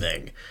weird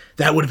thing,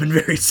 that would have been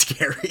very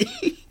scary.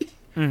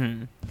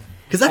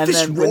 Because that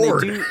fish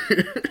roared.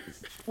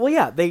 Well,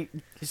 yeah, they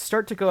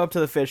start to go up to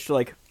the fish to,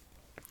 like,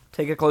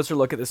 take a closer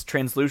look at this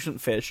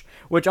translucent fish,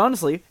 which,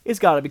 honestly, is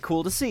gotta be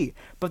cool to see.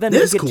 But then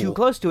if you get too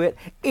close to it,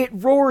 it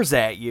roars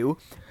at you,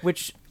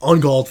 which...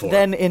 uncalled for.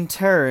 Then, in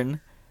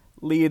turn,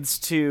 leads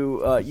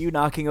to you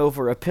knocking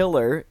over a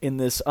pillar in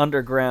this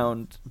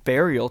underground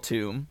burial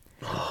tomb.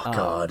 Oh,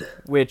 God.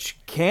 Which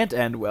can't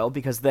end well,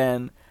 because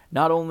then,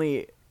 not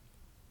only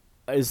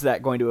is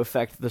that going to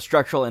affect the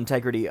structural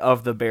integrity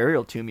of the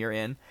burial tomb you're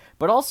in,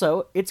 but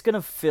also, it's going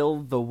to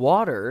fill the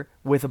water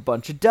with a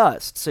bunch of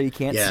dust, so you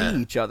can't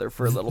see each other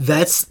for a little bit.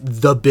 That's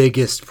the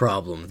biggest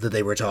problem that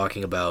they were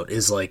talking about,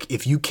 is like,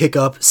 if you kick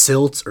up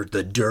silt or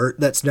the dirt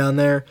that's down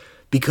there,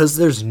 because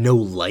there's no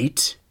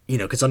light, you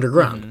know, because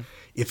underground,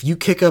 if you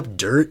kick up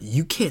dirt,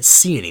 you can't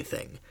see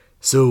anything.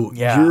 So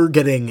you're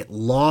getting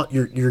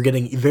you're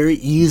getting very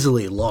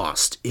easily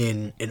lost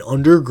in an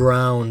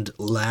underground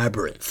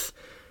labyrinth,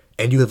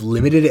 and you have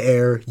limited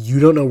air, you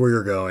don't know where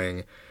you're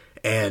going.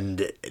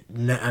 And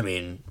I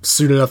mean,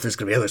 soon enough, there's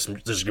gonna be other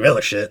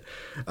shit.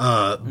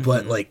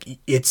 But like,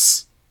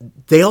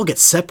 they all get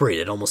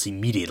separated almost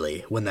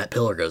immediately when that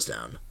pillar goes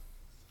down.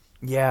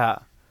 Yeah,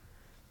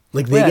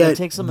 like it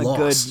takes them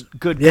lost. a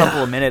good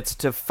couple of minutes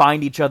to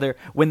find each other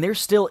when they're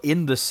still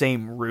in the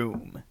same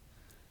room.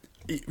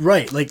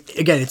 Right, like,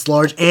 again, it's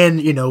large,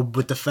 and, you know,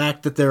 with the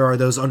fact that there are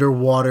those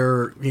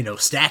underwater, you know,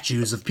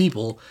 statues of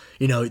people,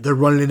 you know, they're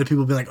running into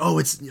people being like, oh,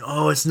 it's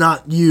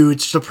not you,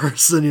 it's just a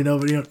person, you know,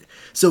 but, you know,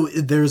 so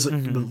there's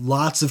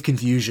lots of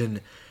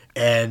confusion,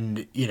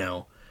 and, you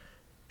know,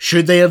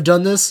 should they have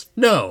done this?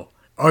 No.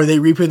 Are they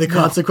reaping the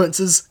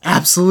consequences?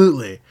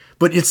 Absolutely.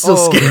 But it's still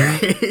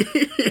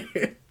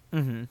scary.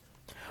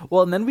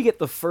 Well, and then we get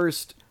the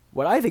first...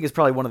 what I think is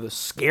probably one of the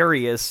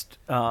scariest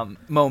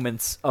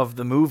moments of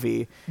the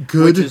movie.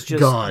 Good which is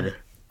just, God.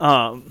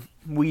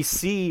 We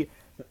see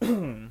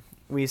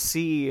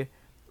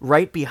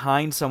right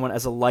behind someone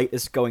as a light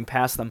is going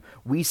past them,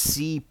 we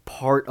see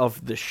part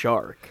of the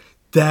shark.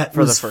 That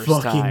was the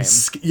first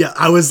fucking... yeah,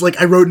 I was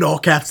like, I wrote in all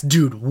caps,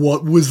 dude,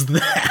 what was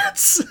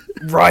that?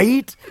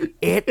 Right?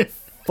 It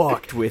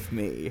fucked with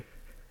me.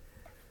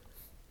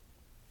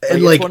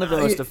 And it's one of the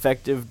most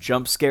effective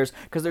jump scares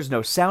because there's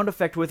no sound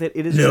effect with it.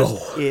 It is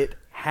just it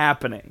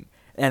happening,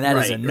 and that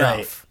is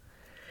enough.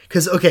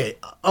 Because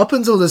up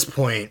until this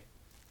point,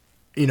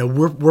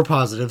 we're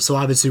positive, so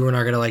obviously we're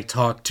not gonna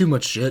talk too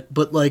much shit.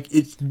 But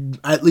it's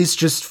at least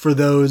just for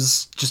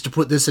those, just to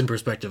put this in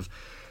perspective.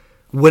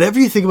 Whatever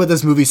you think about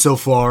this movie so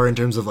far in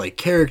terms of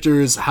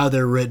characters, how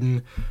they're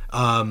written,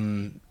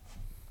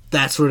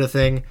 that sort of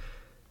thing,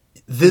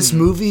 this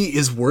movie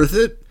is worth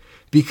it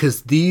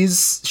because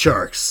these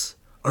sharks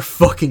are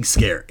fucking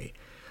scary.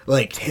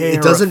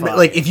 It doesn't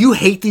if you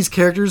hate these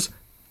characters,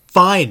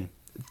 fine.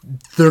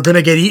 They're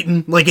gonna get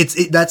eaten.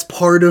 That's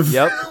part of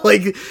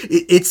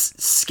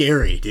it's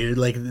scary, dude.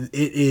 It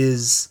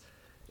is.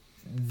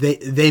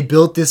 They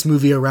built this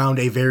movie around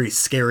a very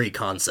scary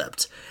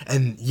concept,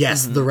 and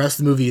yes, the rest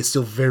of the movie is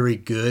still very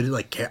good.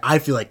 I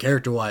feel like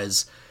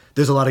character-wise,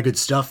 there's a lot of good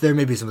stuff there.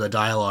 Maybe some of the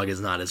dialogue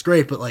is not as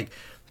great, but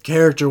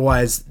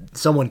character-wise,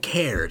 someone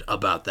cared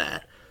about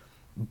that.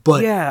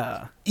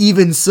 But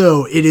even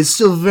so, it is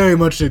still very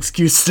much an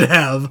excuse to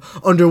have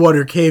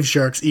underwater cave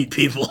sharks eat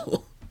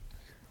people.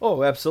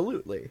 Oh,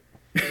 absolutely.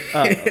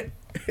 And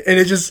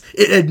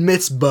it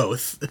admits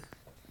both.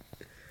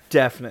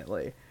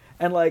 Definitely.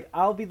 And,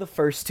 I'll be the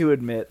first to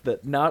admit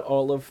that not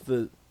all of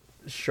the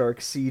shark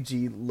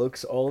CG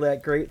looks all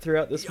that great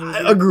throughout this movie.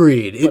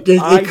 Agreed.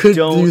 It could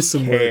do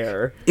some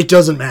work. It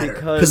doesn't matter.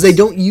 Because they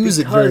don't use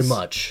it very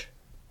much.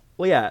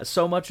 Well, yeah,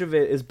 so much of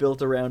it is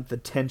built around the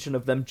tension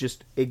of them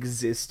just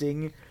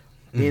existing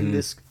in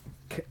this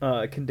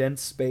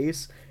condensed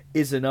space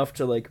is enough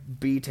to,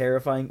 be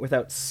terrifying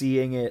without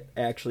seeing it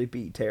actually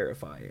be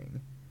terrifying.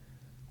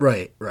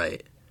 Right.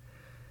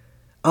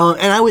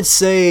 And I would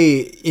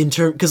say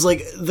because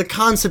the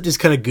concept is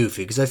kind of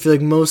goofy, because I feel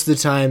like most of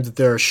the time that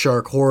there are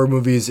shark horror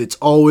movies, it's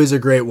always a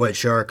great white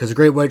shark, because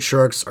great white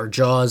sharks are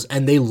Jaws,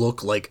 and they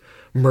look like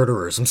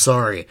murderers. I'm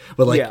sorry,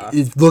 but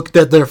look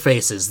at their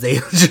faces; they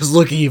just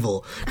look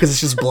evil because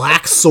it's just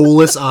black,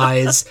 soulless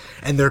eyes,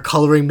 and their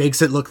coloring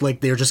makes it look like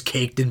they're just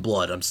caked in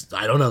blood.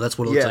 I don't know. That's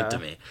what it looks like to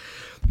me.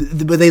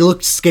 But they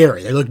look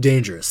scary. They look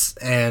dangerous,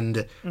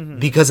 and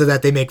because of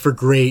that, they make for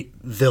great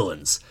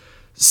villains.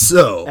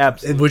 So,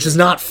 absolutely. Which is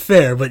not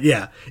fair, but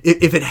yeah,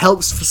 if it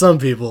helps for some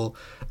people,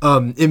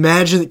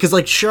 imagine, because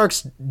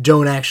sharks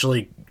don't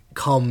actually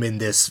come in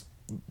this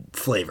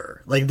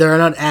flavor. They're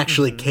not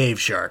actually cave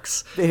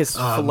sharks. This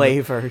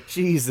flavor,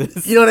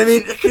 Jesus. You know what I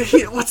mean?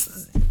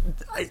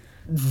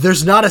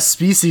 There's not a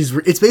species.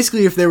 It's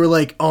basically if they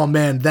were oh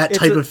man, that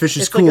type of fish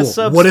is cool.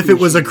 What if it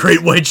was a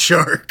great white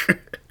shark?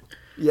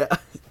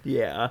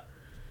 Yeah.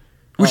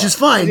 Which is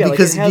fine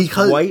because it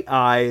has white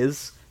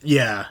eyes.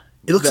 Yeah.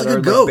 It looks like a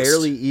ghost.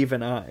 Barely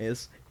even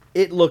eyes.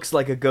 It looks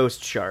like a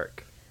ghost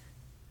shark.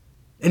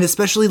 And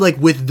especially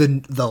with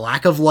the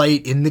lack of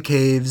light in the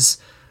caves,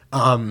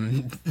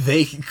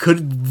 they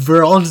could,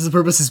 for all intents and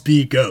purposes,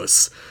 be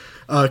ghosts.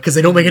 Because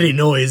they don't make any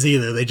noise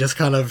either. They just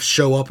kind of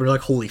show up and you're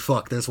holy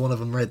fuck, there's one of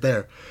them right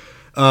there.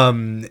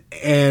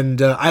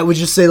 And I would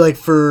just say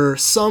for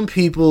some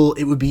people,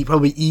 it would be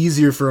probably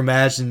easier to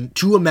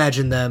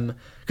imagine them,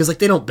 because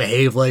they don't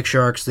behave like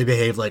sharks, they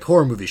behave like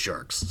horror movie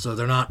sharks. So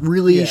they're not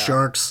really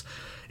sharks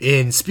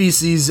in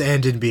species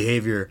and in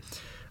behavior.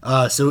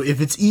 So if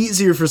it's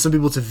easier for some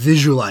people to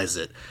visualize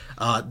it,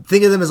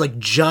 think of them as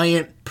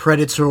giant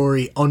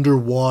predatory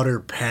underwater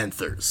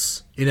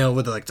panthers.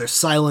 Where they're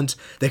silent,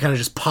 they kind of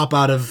just pop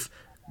out of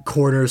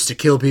corners to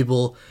kill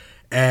people,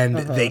 and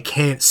they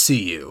can't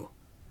see you.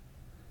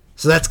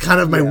 So that's kind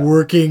of my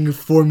working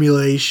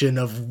formulation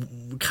of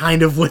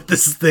kind of what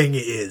this thing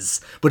is,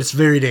 but it's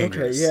very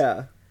dangerous. Okay,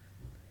 yeah.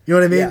 You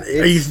know what I mean?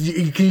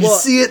 Yeah, can you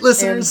see it,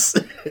 listeners?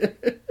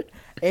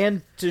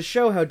 And to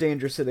show how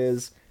dangerous it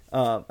is,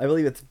 I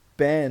believe it's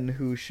Ben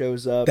who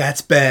shows up.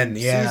 That's Ben,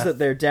 yeah. Sees that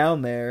they're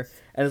down there,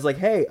 and is like,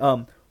 hey,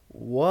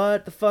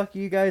 what the fuck are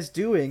you guys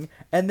doing?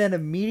 And then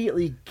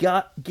immediately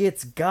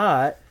gets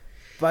got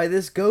by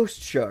this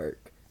ghost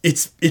shark.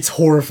 It's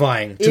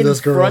horrifying to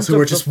those girls who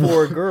are just the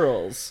four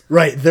girls.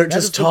 Right, they're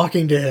just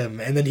talking to him,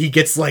 and then he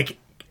gets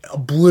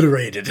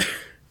obliterated.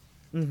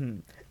 Mm-hmm.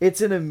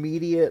 It's an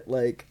immediate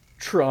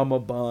trauma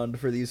bond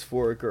for these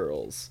four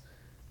girls.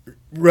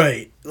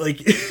 Right,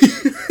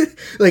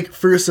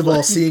 first of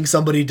all, seeing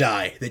somebody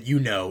die that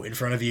in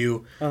front of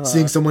you,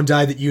 seeing someone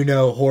die that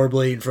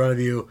horribly in front of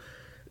you,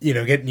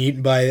 getting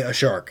eaten by a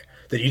shark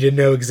that you didn't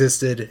know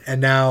existed, and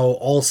now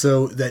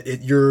also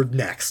that you're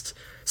next.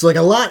 So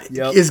a lot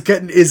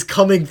is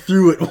coming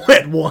through it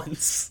at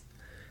once.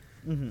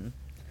 Mm-hmm.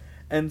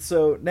 And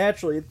so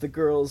naturally the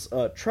girls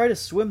try to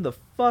swim the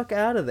fuck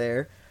out of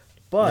there,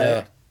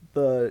 but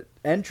the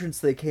entrance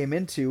they came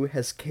into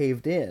has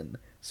caved in,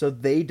 so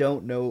they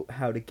don't know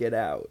how to get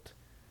out.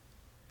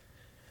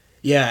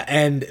 Yeah,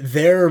 and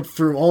they're,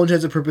 for all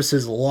intents and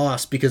purposes,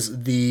 lost because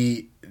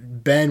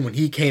Ben, when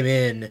he came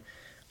in,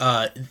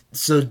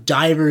 so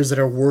divers that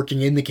are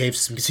working in the cave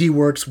system, because he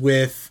works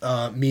with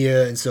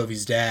Mia and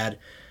Sophie's dad.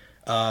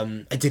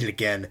 I did it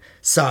again.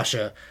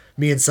 Sasha.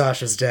 Me and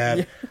Sasha's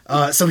dad.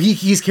 So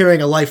he's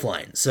carrying a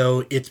lifeline.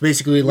 So it's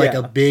basically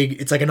a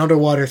big, it's like an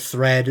underwater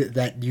thread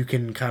that you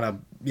can kind of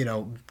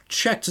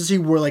check to see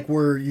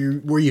where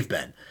you've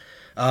been.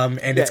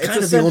 And it's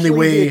kind of the only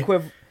essentially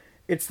way.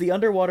 It's the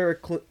underwater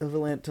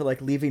equivalent to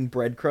like leaving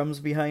breadcrumbs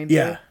behind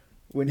Yeah. you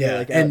when you're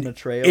like out and in a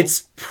trail.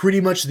 it's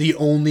pretty much the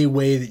only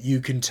way that you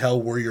can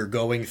tell where you're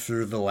going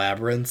through the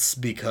labyrinths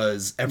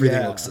because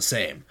everything looks the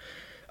same.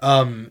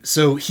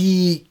 So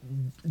he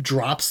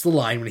drops the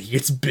line when he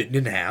gets bitten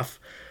in half.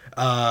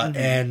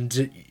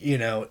 And,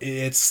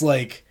 it's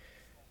like...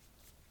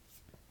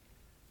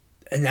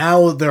 And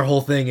now their whole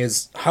thing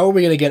is, how are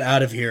we going to get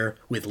out of here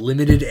with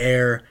limited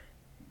air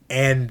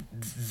and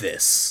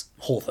this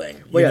whole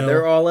thing? Well,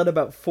 they're all at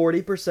about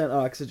 40%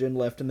 oxygen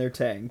left in their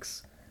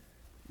tanks.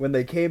 When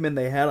they came in,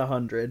 they had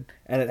 100,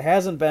 and it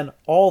hasn't been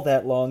all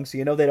that long, so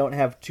they don't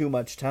have too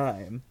much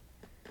time.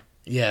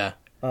 Yeah.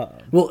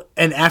 Well,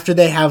 and after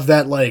they have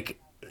that,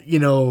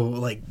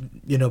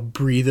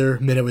 breather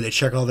minute where they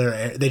check all their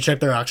air, they check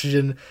their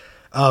oxygen.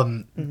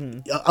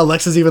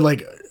 Alexa's even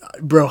like,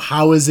 bro,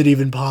 how is it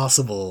even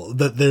possible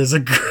that there's a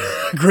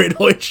great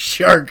white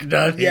shark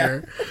down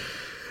here?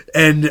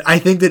 And I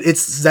think that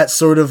it's that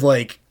sort of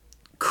like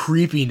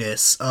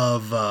creepiness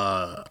of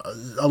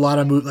a lot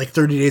of like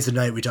 30 Days a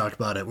Night. We talked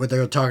about it, where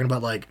they're talking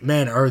about like,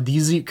 man,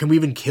 can we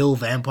even kill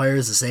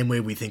vampires the same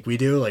way we think we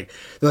do? Like,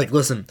 they're like,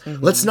 listen,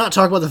 let's not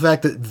talk about the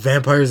fact that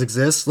vampires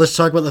exist. Let's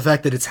talk about the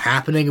fact that it's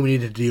happening and we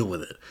need to deal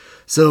with it.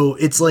 So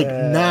it's like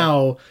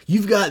now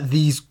you've got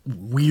these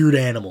weird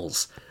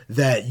animals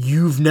that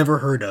you've never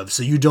heard of,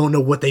 so you don't know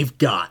what they've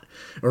got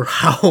or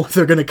how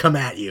they're going to come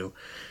at you.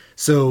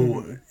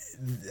 So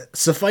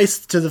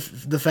suffice to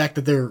the fact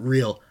that they're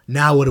real.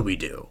 Now what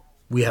do?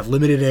 We have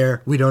limited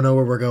air. We don't know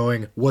where we're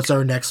going. What's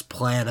our next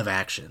plan of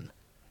action?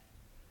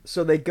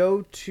 So they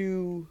go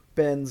to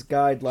Ben's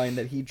guideline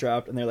that he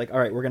dropped, and they're like, all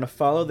right, we're going to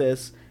follow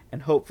this,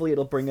 and hopefully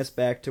it'll bring us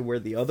back to where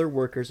the other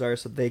workers are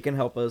so they can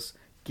help us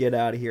get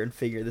out of here and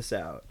figure this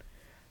out.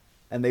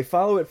 And they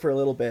follow it for a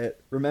little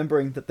bit,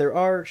 remembering that there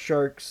are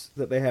sharks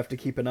that they have to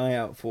keep an eye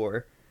out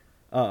for.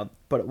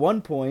 But at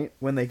one point,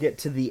 when they get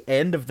to the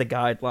end of the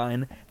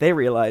guideline, they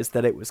realize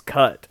that it was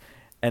cut.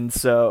 And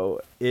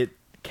so it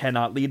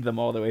cannot lead them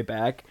all the way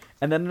back.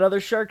 And then another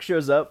shark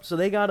shows up, so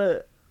they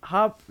gotta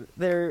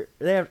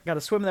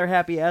gotta swim their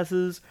happy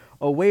asses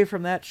away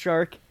from that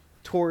shark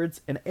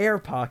towards an air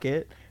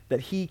pocket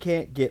that he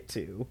can't get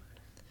to.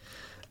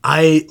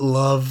 I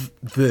love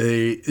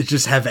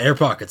just have air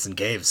pockets in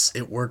caves.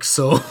 It works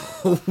so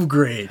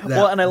great.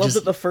 Well, and I love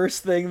that the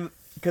first thing,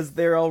 because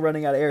they're all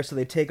running out of air, so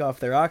they take off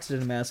their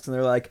oxygen masks, and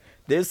they're like,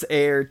 this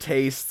air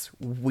tastes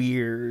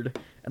weird.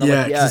 And I'm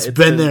like, it's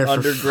been there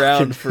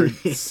underground for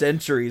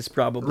centuries,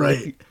 probably.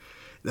 Right.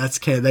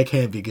 That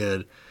can't be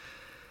good.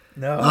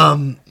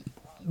 No.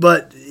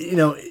 But,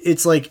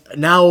 it's like,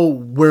 now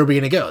where are we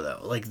going to go, though?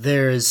 Like,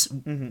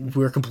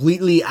 we're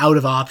completely out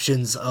of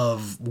options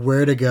of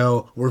where to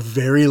go. We're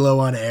very low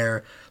on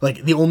air.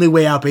 Like, the only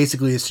way out,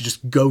 basically, is to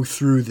just go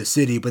through the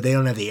city, but they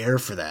don't have the air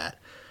for that.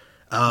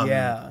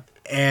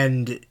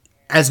 And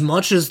as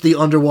much as the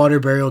underwater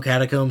burial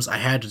catacombs, I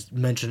had to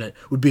mention it,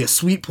 would be a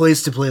sweet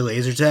place to play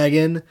laser tag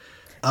in.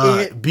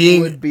 It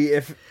would be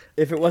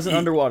if it wasn't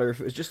underwater,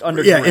 if it was just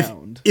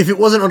underground. If it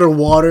wasn't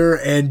underwater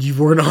and you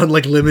weren't on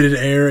like limited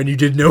air and you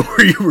didn't know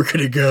where you were going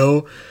to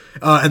go,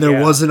 and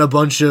there wasn't a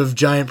bunch of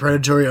giant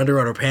predatory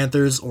underwater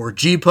panthers or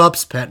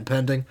G-pups, patent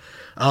pending,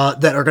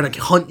 that are going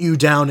to hunt you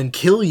down and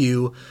kill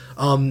you,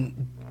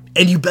 and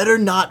you better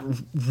not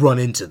run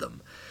into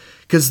them.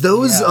 Because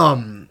those,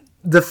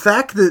 the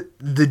fact that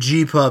the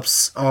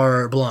G-pups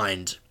are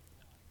blind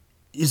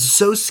is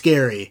so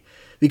scary.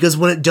 Because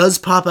when it does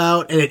pop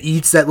out and it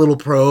eats that little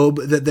probe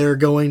that they're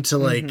going to,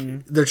 like,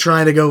 they're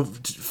trying to go,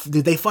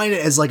 they find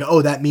it as, like,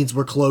 oh, that means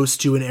we're close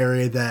to an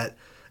area that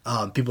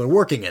people are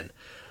working in.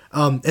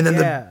 And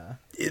then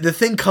the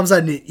thing comes out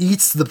and it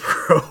eats the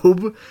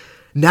probe.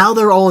 Now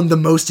they're all in the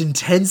most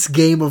intense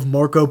game of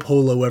Marco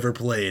Polo ever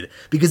played.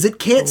 Because it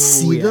can't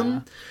see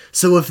them.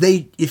 So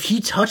if he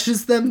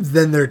touches them,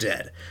 then they're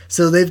dead.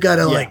 So they've got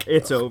to,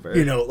 it's over.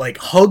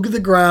 Hug the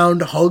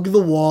ground, hug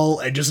the wall,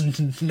 and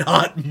just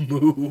not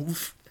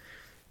move.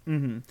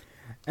 Mm-hmm.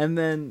 And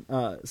then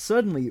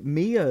suddenly,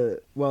 Mia,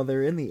 while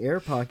they're in the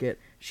air pocket,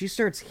 she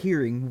starts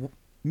hearing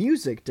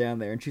music down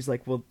there. And she's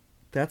like, well,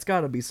 that's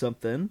got to be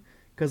something.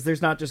 Because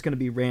there's not just going to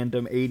be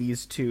random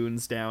 80s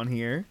tunes down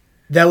here.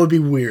 That would be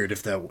weird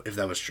if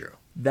that was true.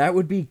 That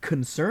would be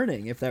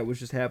concerning if that was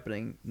just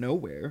happening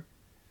nowhere.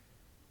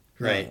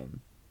 Right.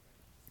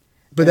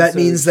 But that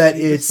means that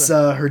it's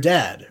her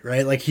dad,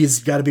 right? Like, he's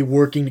got to be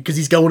working because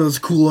he's got one of those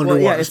cool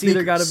underwater speakers.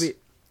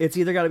 It's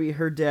either got to be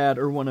her dad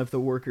or one of the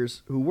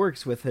workers who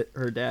works with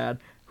her dad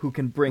who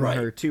can bring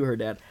her to her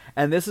dad.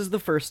 And this is the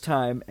first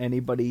time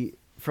anybody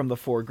from the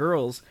four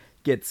girls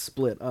gets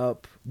split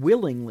up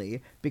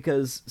willingly,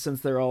 because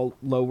since they're all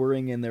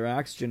lowering in their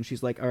oxygen,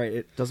 she's like, all right,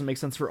 it doesn't make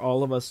sense for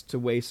all of us to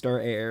waste our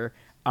air.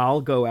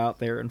 I'll go out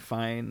there and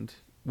find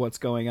what's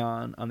going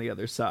on the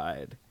other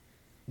side.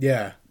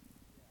 Yeah.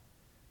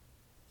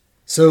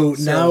 So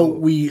now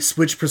we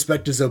switch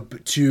perspectives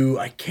up to,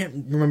 I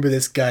can't remember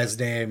this guy's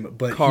name,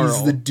 but Carl.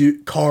 He's the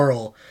dude,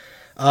 Carl.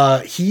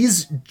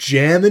 He's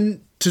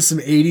jamming to some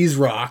 80s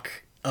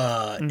rock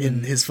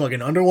in his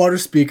fucking underwater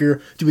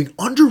speaker doing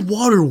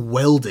underwater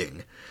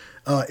welding.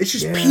 It's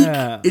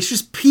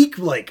just peak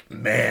like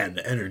man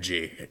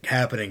energy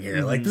happening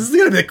here. Like this is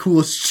gonna be the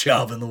coolest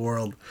job in the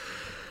world.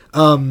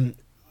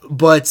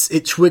 But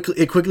it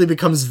quickly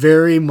becomes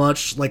very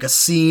much like a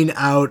scene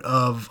out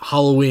of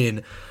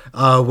Halloween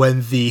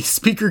when the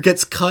speaker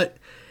gets cut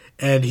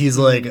and he's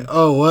like,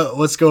 "Oh,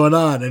 what's going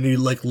on?" And he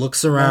like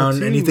looks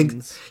around and he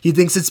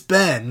thinks it's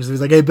Ben. So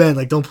he's like, "Hey Ben,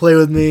 like don't play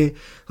with me.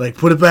 Like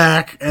put it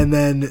back." And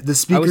then the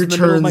speaker I was in the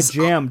turns middle of my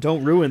jam.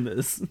 Don't ruin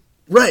this.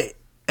 Right.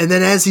 And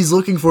then as he's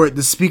looking for it,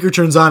 the speaker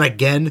turns on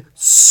again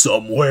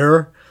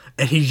somewhere,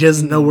 and he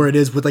doesn't know where it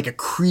is, with like a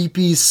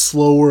creepy,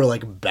 slower,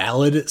 like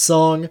ballad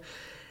song.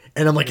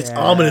 And I'm like, it's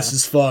ominous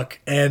as fuck.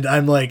 And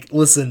I'm like,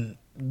 listen,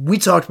 we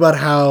talked about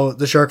how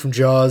the shark from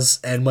Jaws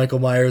and Michael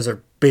Myers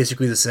are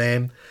basically the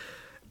same.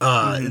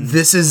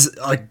 This is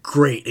a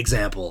great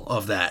example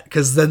of that,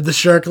 because then the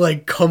shark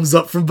like comes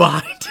up from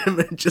behind him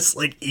and just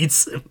like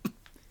eats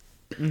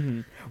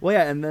him. Well,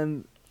 yeah, and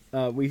then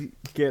we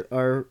get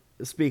our,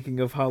 speaking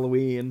of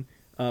Halloween,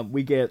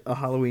 we get a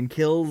Halloween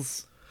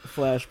Kills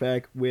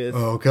flashback with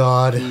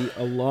the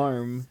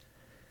alarm.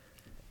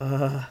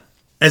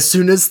 As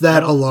soon as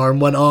that alarm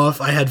went off,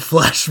 I had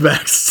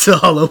flashbacks to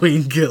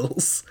Halloween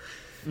Kills.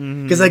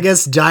 Because I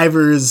guess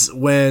divers,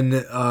 when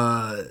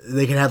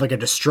they can have like a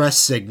distress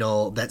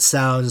signal that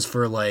sounds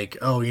for like,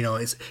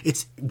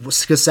 it's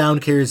because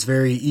sound carries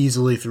very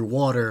easily through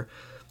water.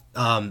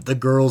 The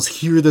girls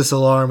hear this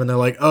alarm and they're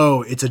like,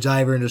 "Oh, it's a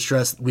diver in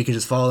distress. We can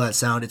just follow that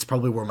sound. It's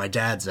probably where my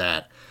dad's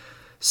at."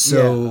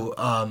 So,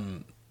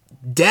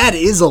 Dad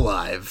is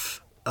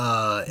alive.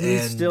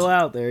 He's still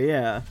out there,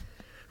 yeah.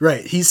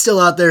 Right, he's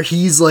still out there.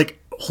 He's like,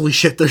 "Holy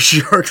shit, there's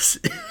sharks!"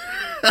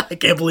 I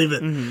can't believe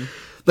it.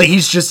 Like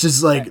he's just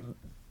as like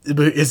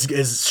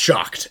as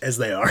shocked as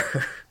they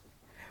are.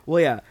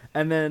 Well, yeah,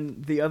 and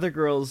then the other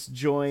girls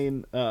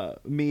join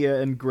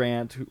Mia and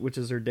Grant, which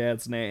is her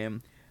dad's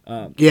name.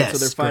 So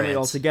they're finally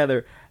all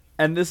together.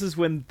 And this is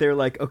when they're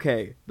like,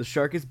 okay, the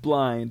shark is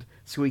blind,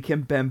 so we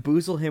can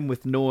bamboozle him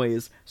with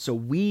noise so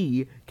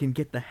we can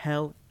get the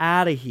hell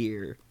out of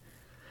here.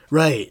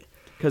 Right.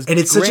 Because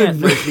Grant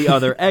knows the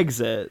other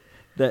exit.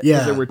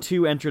 Because there were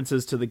two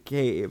entrances to the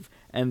cave,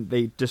 and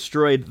they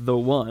destroyed the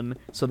one,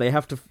 so they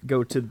have to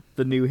go to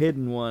the new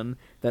hidden one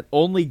that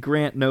only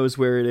Grant knows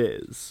where it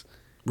is.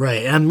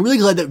 Right, and I'm really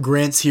glad that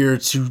Grant's here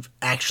to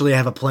actually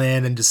have a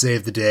plan and to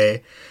save the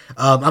day.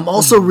 I'm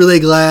also really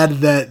glad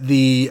that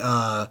the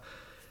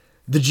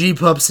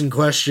G-pups in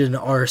question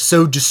are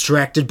so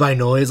distracted by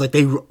noise. Like,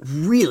 they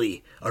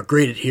really are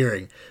great at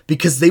hearing,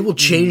 because they will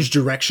change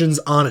directions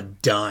on a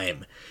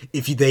dime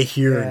if they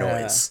hear a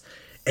noise.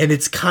 And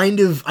it's kind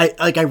of...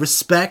 I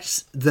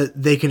respect that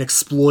they can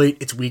exploit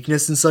its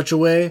weakness in such a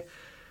way.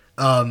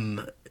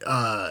 And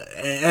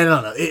I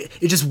don't know,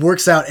 it just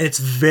works out, and it's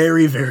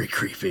very, very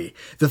creepy.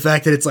 The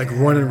fact that it's like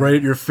running right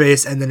at your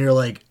face, and then you're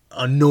like,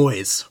 a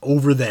noise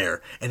over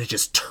there, and it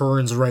just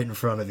turns right in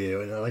front of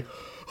you, and you're like,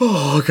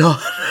 oh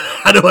god,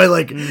 how do I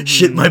like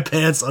shit my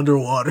pants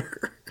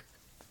underwater?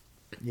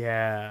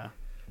 Yeah.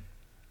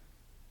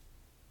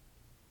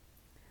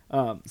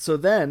 So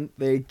then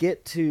they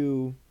get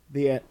to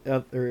the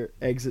other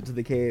exit to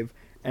the cave,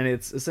 and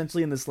it's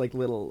essentially in this like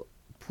little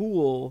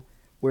pool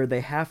where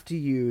they have to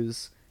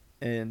use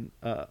an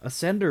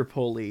ascender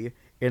pulley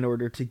in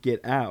order to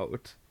get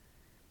out,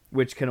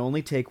 which can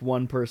only take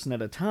one person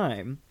at a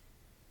time,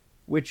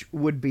 which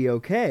would be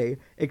okay,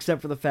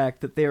 except for the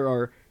fact that there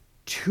are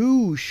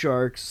two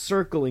sharks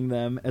circling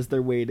them as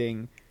they're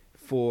waiting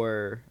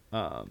for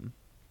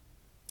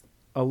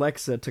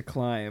Alexa to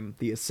climb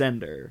the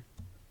ascender,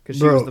 because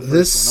she was the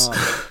first one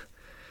on.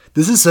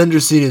 This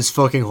ascender scene is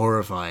fucking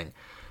horrifying,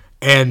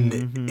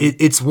 and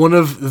it's one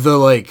of the,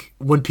 like,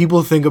 when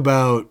people think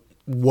about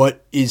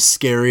what is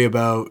scary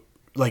about,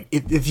 like,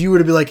 if you were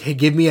to be like, hey,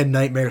 give me a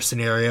nightmare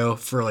scenario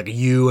for like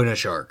you and a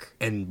shark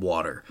and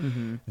water,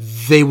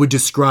 they would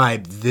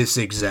describe this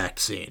exact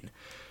scene.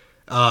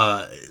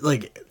 But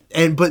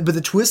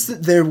the twist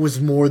that there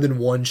was more than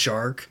one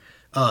shark,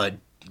 I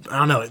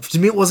don't know, to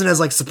me it wasn't as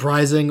like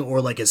surprising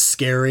or like as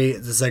scary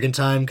the second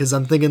time, because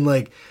I'm thinking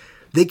like,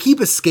 they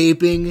keep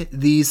escaping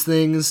these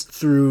things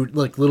through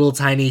like little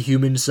tiny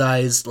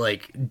human-sized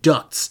like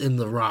ducts in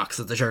the rocks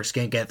that the sharks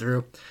can't get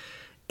through.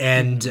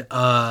 And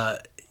I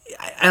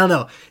don't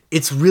know.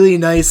 It's really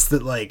nice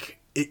that like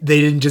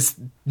they didn't just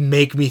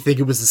make me think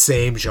it was the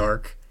same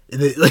shark.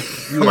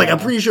 I'm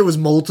pretty sure it was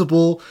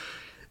multiple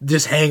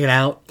just hanging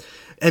out.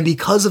 And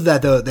because of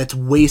that, though, that's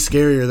way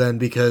scarier than,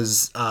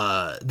 because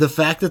the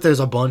fact that there's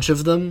a bunch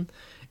of them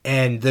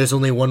and there's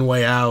only one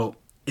way out,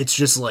 it's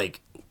just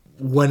like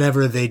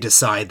whenever they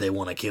decide they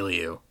want to kill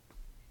you.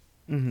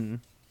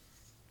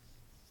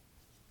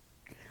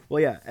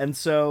 Well, yeah, and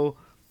so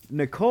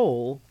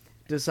Nicole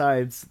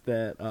decides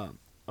that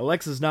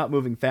Alexa's not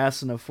moving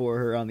fast enough for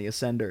her on the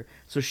ascender,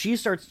 so she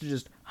starts to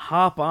just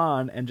hop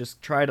on and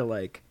just try to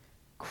like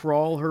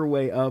crawl her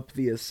way up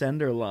the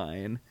ascender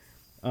line,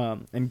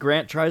 and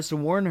Grant tries to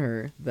warn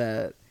her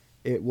that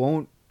it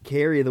won't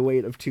carry the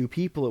weight of 2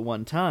 people at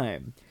one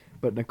time.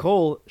 But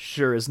Nicole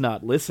sure is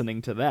not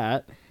listening to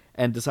that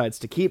and decides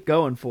to keep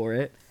going for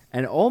it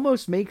and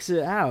almost makes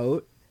it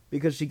out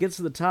because she gets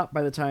to the top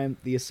by the time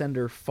the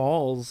ascender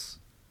falls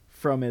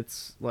from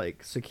its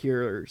like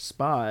secure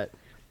spot,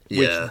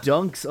 which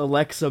dunks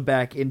Alexa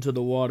back into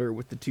the water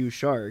with the 2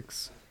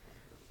 sharks.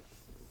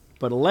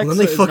 But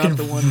Alexa is not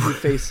the one who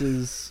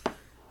faces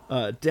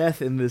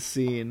death in this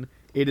scene.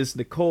 It is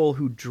Nicole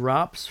who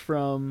drops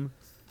from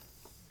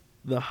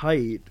the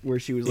height where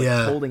she was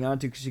holding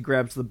onto because she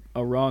grabs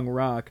a wrong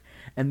rock,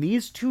 and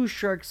these 2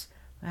 sharks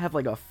have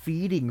like a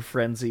feeding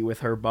frenzy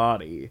with her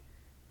body.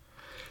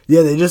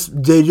 Yeah, they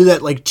do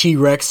that like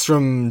T-Rex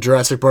from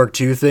Jurassic Park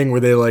 2 thing where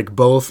they like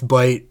both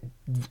bite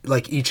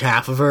like each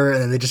half of her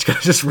and then they just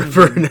gotta just rip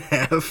her in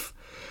half.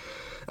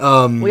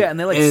 And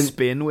they like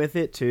spin with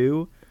it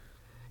too.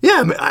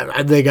 Yeah, I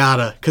mean, they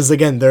gotta, because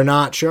again, they're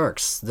not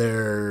sharks;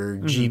 they're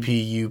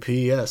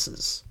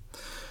GPUPSs.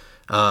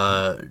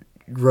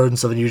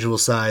 Rodents of unusual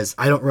size.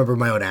 I don't remember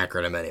my own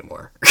acronym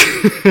anymore.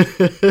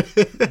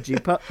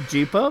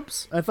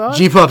 G-Pups, I thought?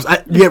 G-Pups.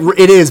 Yeah,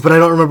 it is, but I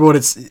don't remember what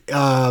it's... it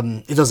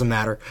doesn't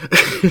matter.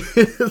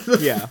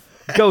 Yeah.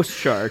 Ghost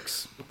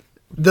sharks.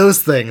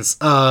 Those things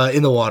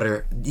in the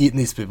water, eating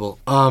these people.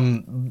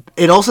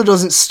 It also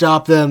doesn't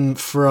stop them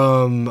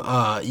from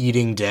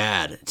eating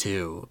Dad,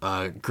 too.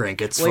 Grant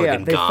gets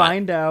fucking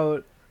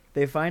got.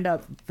 They find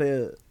out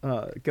the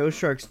ghost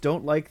sharks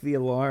don't like the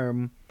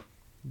alarm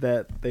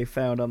that they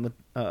found on the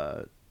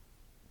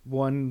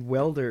one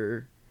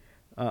welder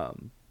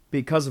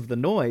because of the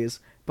noise,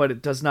 but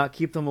it does not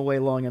keep them away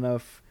long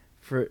enough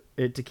for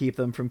it to keep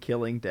them from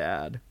killing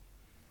Dad.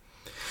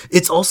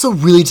 It's also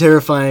really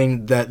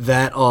terrifying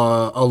that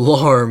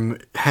alarm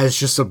has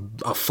just a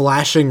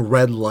flashing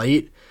red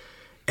light,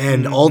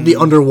 and all the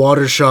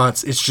underwater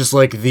shots, it's just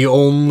like the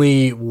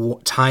only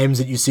times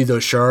that you see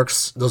those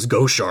sharks, those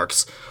ghost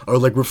sharks, are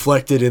like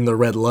reflected in the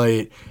red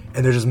light,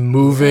 and they're just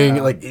moving.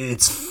 Yeah. Like,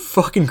 it's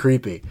fucking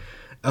creepy.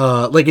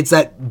 Like, it's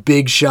that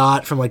big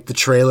shot from like the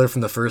trailer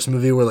from the first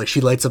movie where like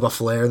she lights up a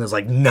flare and there's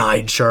like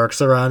 9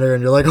 sharks around her,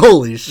 and you're like,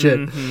 holy shit.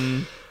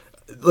 Mm-hmm.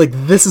 Like,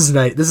 this is a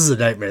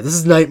nightmare. This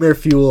is nightmare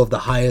fuel of the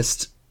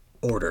highest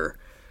order.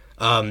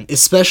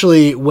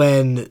 Especially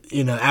when,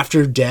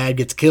 after Dad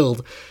gets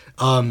killed,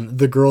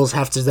 the girls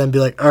have to then be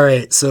like, all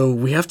right, so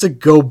we have to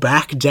go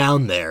back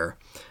down there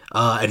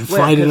and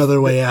find another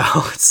way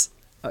out.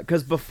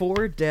 Because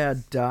before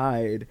Dad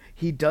died,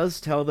 he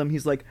does tell them,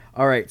 he's like,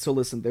 all right, so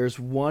listen, there's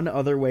one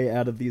other way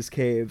out of these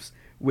caves,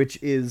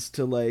 which is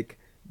to, like,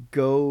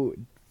 go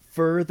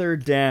further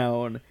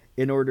down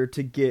in order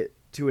to get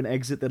to an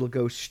exit that'll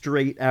go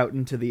straight out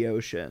into the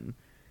ocean.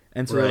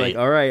 And so they're like,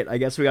 all right, I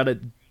guess we gotta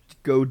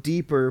go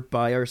deeper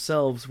by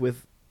ourselves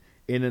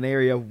in an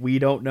area we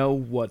don't know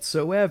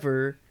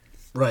whatsoever.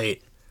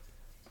 Right.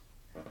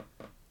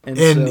 And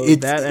so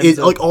that ends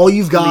up like all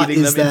you've got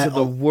is that into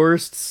the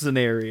worst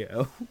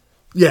scenario.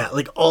 Yeah,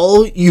 like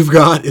all you've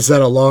got is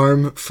that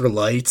alarm for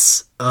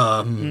lights,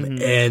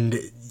 and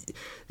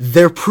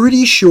they're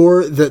pretty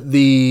sure that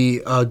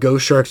the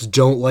ghost sharks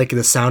don't like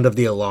the sound of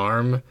the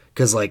alarm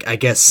because, like, I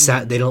guess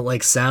they don't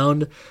like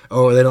sound,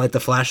 or they don't like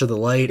the flash of the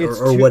light,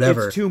 or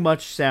whatever. It's too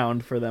much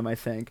sound for them. I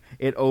think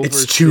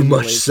it's too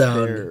much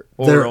sound. Their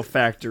oral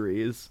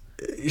factories.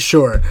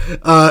 Sure.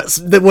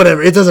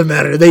 Whatever. It doesn't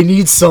matter. They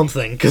need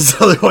something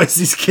because otherwise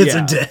these kids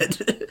are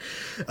dead.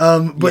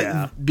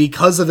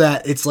 Because of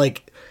that, it's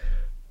like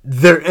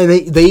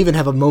they even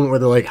have a moment where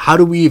they're like, how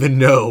do we even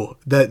know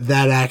that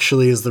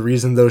actually is the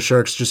reason those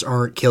sharks just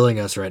aren't killing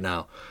us right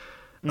now?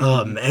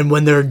 And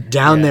when they're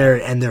down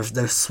there and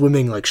they're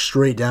swimming like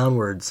straight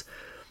downwards,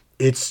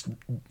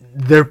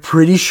 they're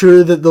pretty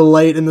sure that the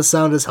light and the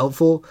sound is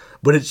helpful,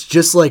 but it's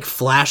just like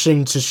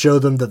flashing to show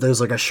them that there's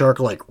like a shark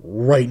like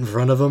right in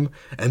front of them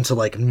and to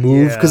like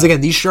move. Because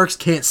again, these sharks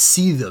can't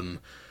see them.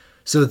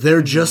 So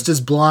they're just as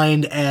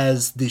blind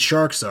as the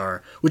sharks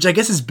are, which I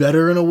guess is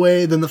better in a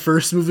way than the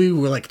first movie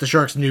where like the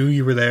sharks knew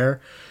you were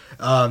there.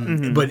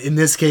 But in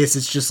this case,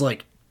 it's just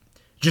like,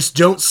 just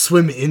don't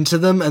swim into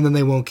them and then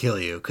they won't kill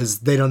you because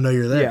they don't know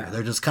you're there. Yeah.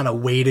 They're just kind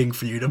of waiting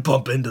for you to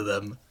bump into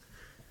them.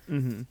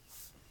 Mm-hmm.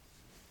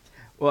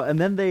 Well, and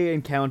then they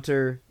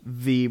encounter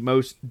the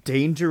most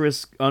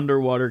dangerous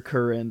underwater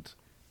current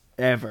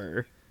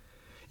ever.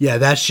 Yeah,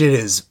 that shit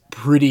is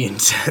pretty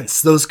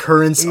intense. Those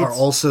currents are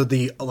also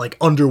the like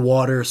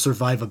underwater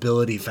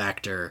survivability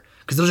factor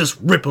because they'll just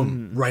rip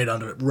them right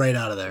out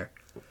of there.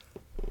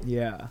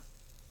 Yeah.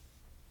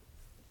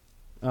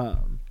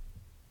 And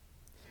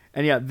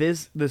yeah,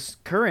 this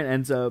current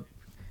ends up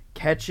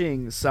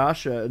catching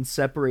Sasha and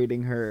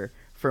separating her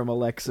from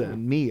Alexa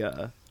and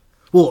Mia.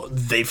 Well,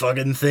 they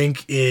fucking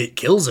think it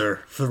kills her,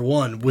 for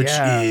one, which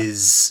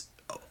is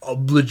a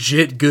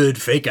legit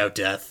good fake-out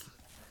death.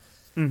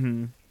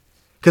 Mm-hmm.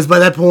 Because by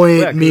that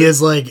point,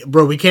 Mia's like,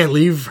 bro, we can't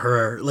leave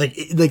her. Like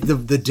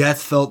the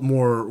death felt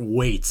more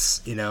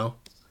weights, you know?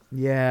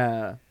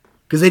 Yeah.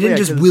 Because they didn't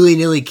just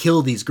willy-nilly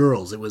kill these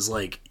girls. It was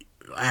like,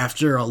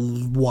 after a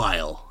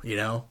while, you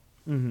know?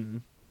 Mm-hmm.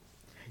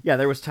 Yeah,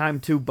 there was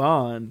time to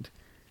bond.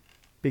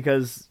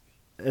 because,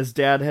 as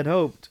Dad had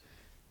hoped,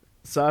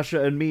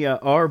 Sasha and Mia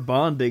are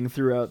bonding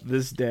throughout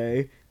this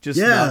day, just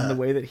not in the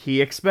way that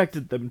he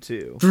expected them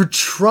to. Through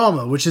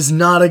trauma, which is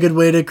not a good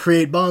way to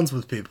create bonds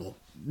with people.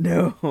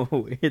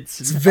 No, it's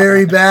a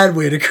very bad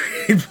way to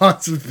create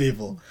bonds with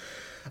people.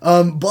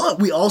 But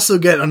we also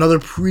get another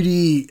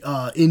pretty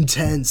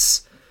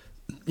intense,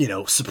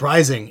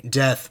 surprising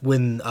death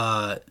when,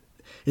 now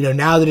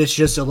that it's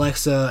just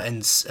Alexa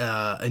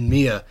and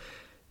Mia,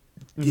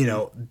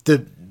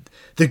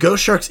 the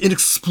ghost sharks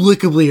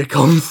inexplicably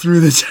come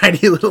through the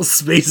tiny little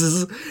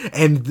spaces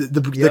and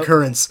the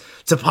currents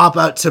to pop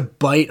out to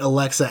bite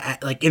Alexa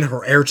in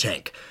her air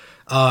tank.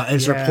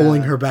 And start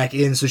pulling her back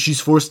in, so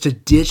she's forced to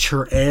ditch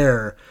her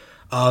air,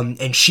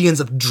 and she ends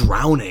up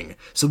drowning.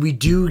 So we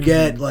do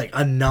get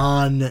a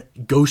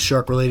non-ghost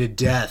shark related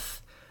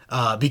death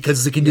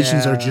because the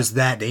conditions are just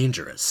that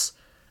dangerous.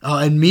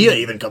 And Mia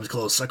even comes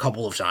close a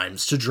couple of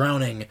times to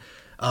drowning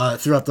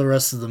throughout the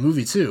rest of the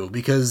movie too,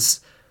 because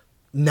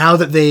now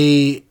that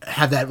they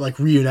have that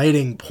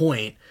reuniting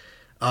point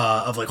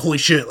of holy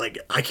shit,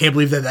 I can't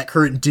believe that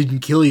current didn't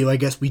kill you. I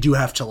guess we do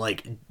have to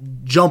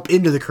jump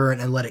into the current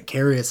and let it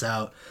carry us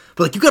out.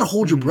 But you gotta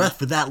hold your breath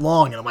for that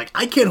long, and I'm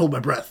I can't hold my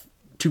breath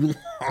too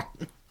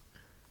long.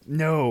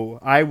 No,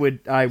 I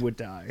would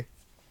die.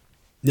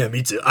 Yeah,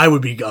 me too. I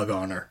would be a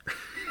goner.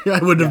 I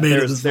wouldn't have made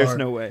it this far. There's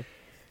no way.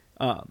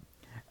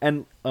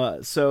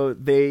 So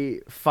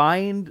they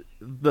find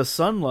the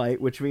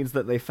sunlight, which means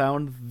that they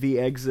found the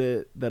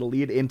exit that'll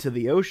lead into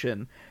the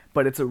ocean,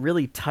 but it's a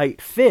really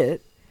tight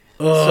fit.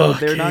 So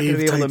they're not going to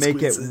be able to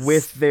make it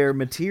with their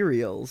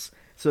materials.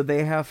 So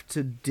they have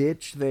to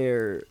ditch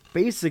their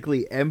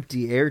basically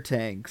empty air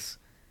tanks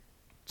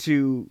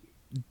to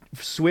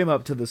swim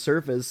up to the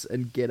surface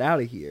and get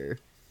out of here.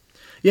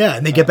 Yeah,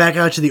 and they get back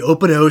out to the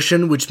open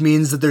ocean, which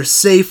means that they're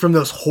safe from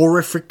those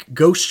horrific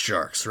ghost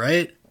sharks,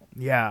 right?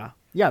 Yeah.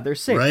 Yeah, they're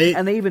safe. Right?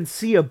 And they even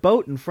see a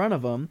boat in front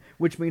of them,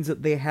 which means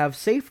that they have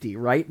safety,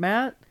 right,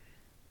 Matt?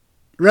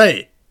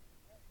 Right.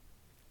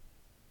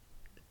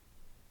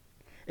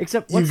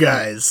 Except, what's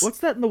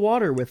that in the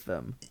water with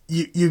them?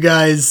 You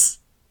guys,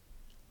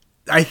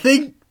 I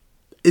think,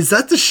 is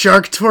that the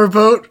Shark Tour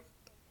boat?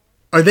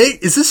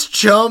 Is this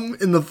chum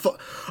in the,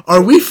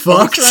 are we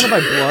fucked? Are we surrounded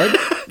by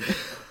blood?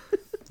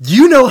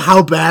 You know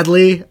how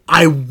badly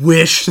I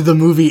wish the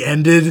movie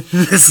ended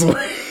this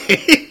way.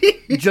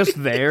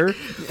 Just there?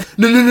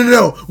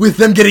 No. With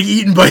them getting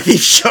eaten by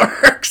these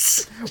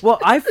sharks. Well,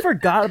 I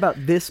forgot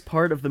about this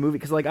part of the movie,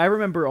 because, I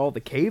remember all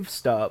the cave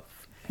stuff.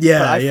 Yeah,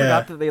 but I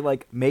forgot that they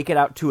make it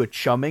out to a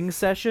chumming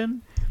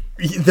session.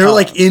 They're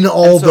in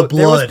all the blood.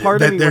 There was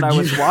part of me when I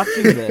was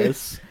watching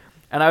this,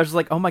 and I was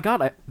like, "Oh my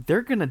god,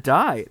 they're gonna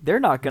die. They're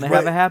not gonna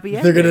have a happy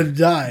ending. They're gonna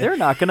die. They're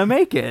not gonna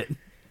make it."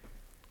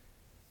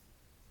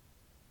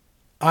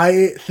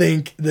 I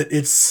think that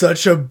it's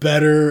such a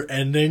better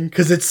ending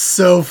because it's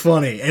so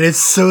funny and it's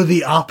so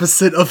the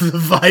opposite of the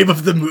vibe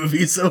of the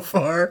movie so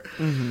far.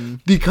 Mm-hmm.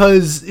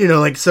 Because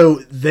so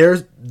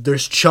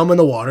there's chum in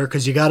the water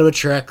because you got to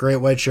attract great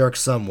white sharks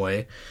some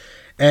way,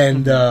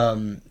 and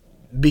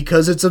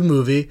because it's a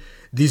movie,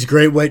 these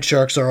great white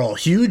sharks are all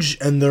huge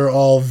and they're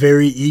all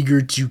very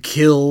eager to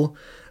kill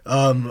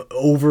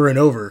over and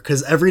over,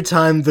 because every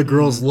time the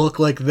girls look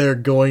like they're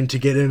going to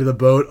get into the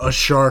boat, a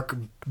shark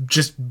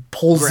just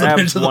pulls them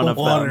into the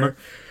water.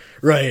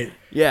 Right.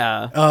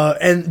 Yeah.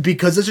 And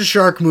because it's a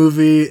shark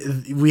movie,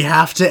 we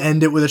have to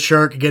end it with a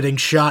shark getting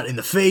shot in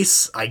the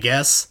face, I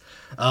guess.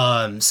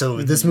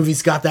 So this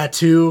movie's got that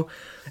too.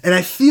 And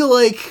I feel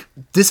like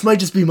this might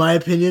just be my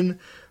opinion,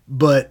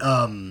 but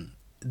I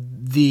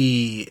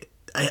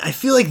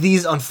feel like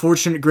these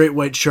unfortunate great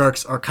white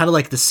sharks are kind of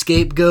like the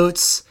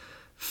scapegoats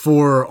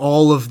for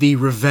all of the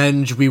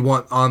revenge we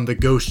want on the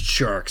ghost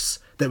sharks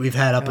that we've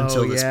had up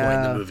until this point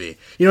in the movie.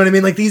 You know what I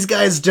mean? These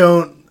guys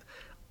don't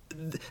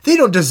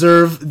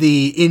deserve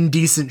the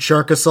indecent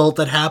shark assault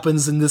that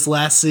happens in this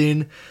last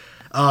scene.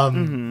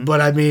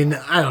 But I mean,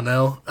 I don't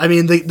know. I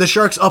mean, the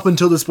sharks up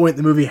until this point in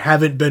the movie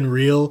haven't been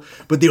real,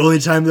 but the only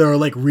time there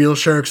are real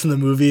sharks in the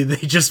movie,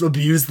 they just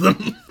abuse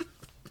them.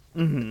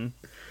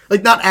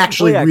 Not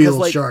actually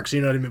real sharks,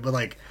 you know what I mean?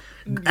 But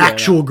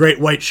actual great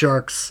white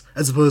sharks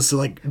as opposed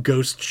to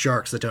ghost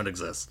sharks that don't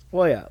exist.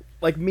 Well, yeah.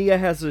 Mia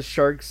has a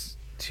shark's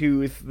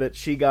tooth that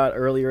she got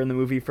earlier in the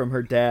movie from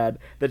her dad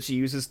that she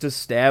uses to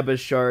stab a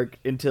shark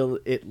until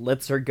it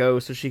lets her go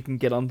so she can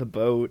get on the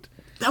boat.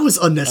 That was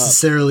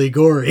unnecessarily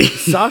gory.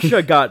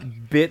 Sasha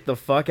got bit the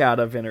fuck out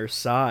of in her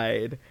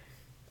side.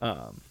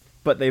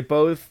 But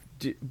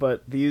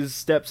these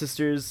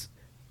stepsisters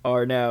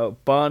are now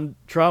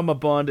trauma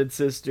bonded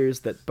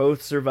sisters that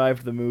both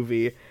survived the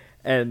movie,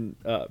 and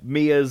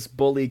Mia's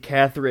bully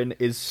Catherine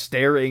is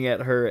staring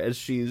at her as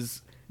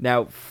she's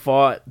now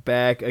fought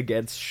back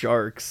against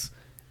sharks.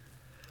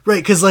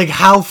 Right, because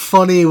how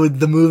funny would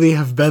the movie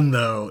have been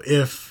though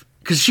if,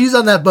 because she's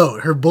on that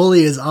boat, her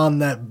bully is on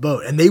that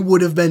boat, and they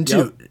would have been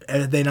too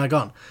had they not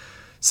gone.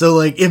 So,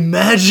 like,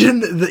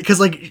 imagine, because,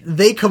 like,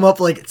 they come up,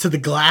 like, to the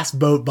glass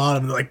boat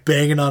bottom, they're, like,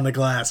 banging on the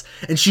glass,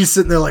 and she's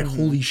sitting there, like,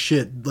 holy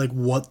shit, like,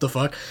 what the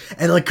fuck?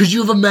 And, like, could you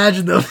have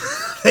imagined them?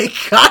 They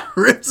got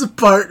ripped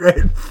apart right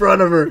in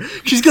front of her.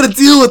 She's gonna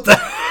deal with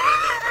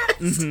that.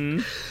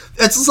 Mm-hmm.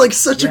 That's just, like,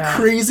 such a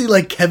crazy,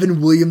 like,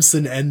 Kevin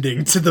Williamson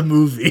ending to the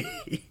movie.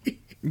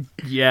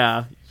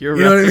 Yeah, you're right.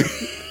 You know what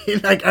I mean?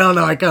 Like, I don't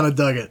know, I kind of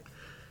dug it.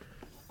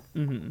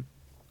 Mm-hmm.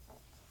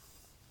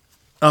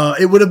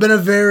 It would have been a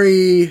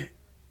very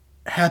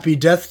Happy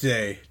Death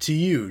Day to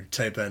you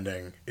type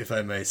ending, if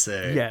I may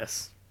say.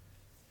 Yes.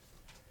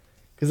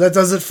 Because that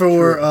does it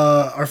for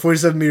our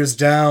 47 Meters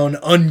Down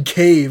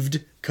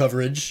Uncaged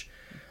coverage.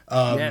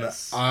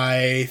 Yes.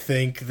 I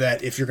think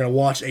that if you're going to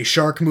watch a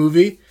shark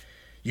movie,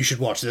 you should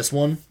watch this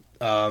one.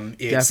 It's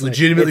definitely.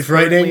 Legitimately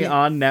frightening. It's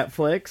on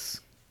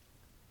Netflix,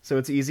 so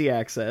it's easy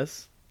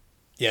access.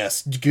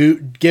 Yes,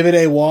 give it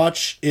a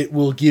watch. It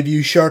will give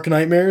you shark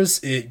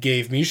nightmares. It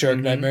gave me shark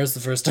nightmares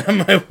the first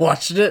time I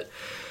watched it.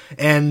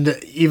 And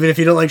even if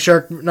you don't like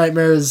shark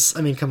nightmares,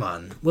 I mean, come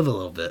on. Live a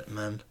little bit,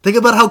 man. Think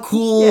about how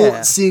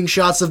cool seeing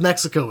shots of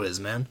Mexico is,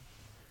 man.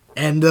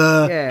 And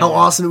how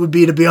awesome it would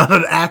be to be on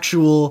an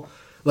actual,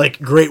 like,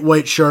 great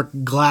white shark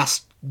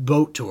glass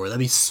boat tour. That'd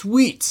be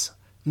sweet.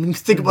 I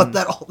think about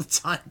that all the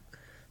time.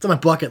 It's on my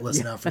bucket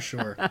list now, for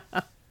sure.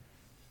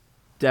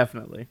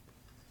 Definitely.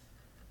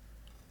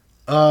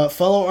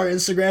 Follow our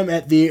Instagram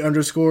at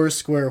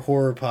 _Square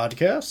Horror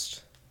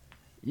Podcast.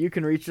 You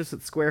can reach us at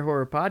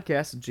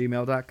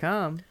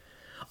squarehorrorpodcast@gmail.com.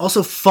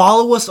 Also,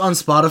 follow us on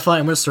Spotify.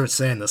 I'm going to start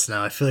saying this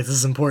now. I feel like this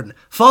is important.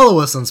 Follow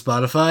us on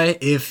Spotify.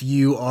 If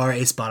you are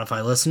a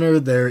Spotify listener,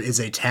 there is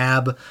a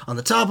tab on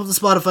the top of the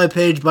Spotify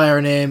page by our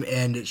name,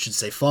 and it should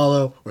say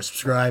follow or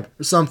subscribe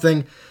or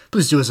something.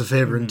 Please do us a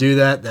favor and do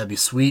that. That'd be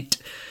sweet.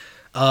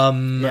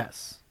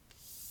 Yes.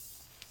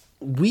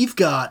 We've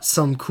got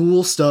some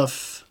cool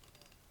stuff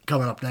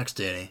coming up next,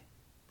 Danny.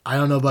 I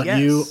don't know about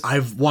you.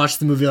 I've watched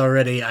the movie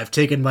already. I've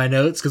taken my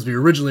notes because we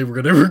originally were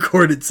going to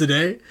record it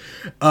today.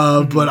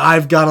 But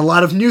I've got a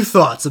lot of new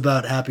thoughts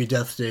about Happy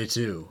Death Day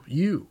 2.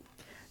 You?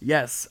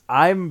 Yes,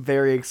 I'm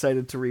very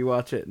excited to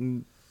rewatch it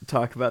and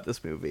talk about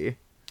this movie.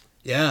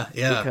 Yeah.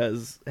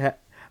 Because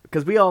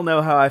we all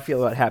know how I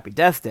feel about Happy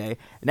Death Day.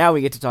 And now we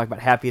get to talk about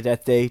Happy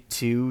Death Day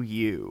to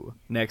you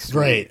next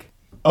week.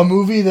 A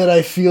movie that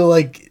I feel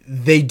like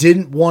they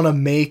didn't want to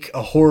make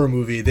a horror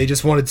movie. They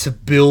just wanted to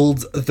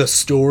build the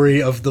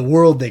story of the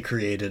world they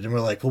created. And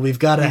we're like, well, we've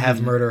got to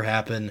have murder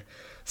happen.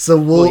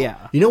 So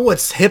you know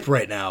what's hip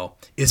right now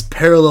is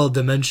parallel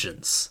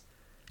dimensions.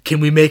 Can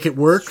we make it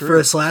work for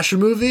a slasher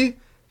movie?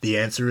 The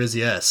answer is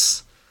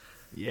yes.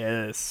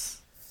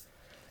 Yes.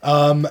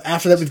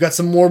 After that, we've got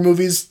some more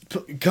movies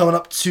coming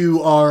up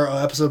to our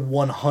episode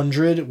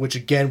 100, which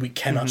again, we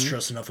cannot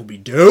stress enough will be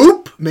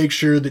dope. Make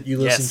sure that you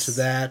listen to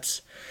that.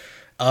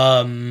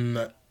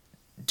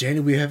 Danny,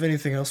 we have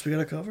anything else we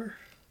gotta cover?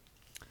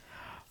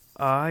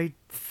 I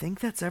think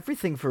that's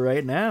everything for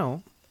right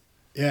now.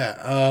 Yeah,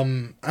 I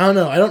don't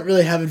know. I don't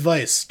really have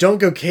advice. Don't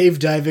go cave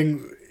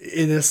diving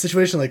in a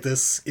situation like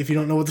this if you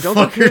don't know what the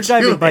fuck you're doing.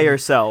 Don't go cave diving by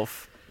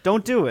yourself.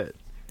 Don't do it.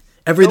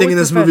 Everything in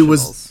this movie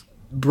was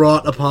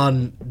brought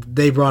upon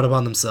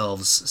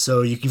themselves,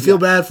 so you can feel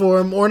bad for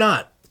them or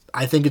not.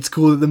 I think it's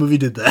cool that the movie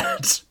did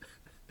that.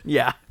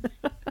 Yeah.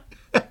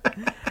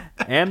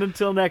 And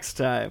until next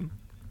time,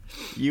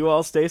 you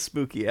all stay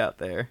spooky out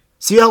there.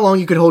 See how long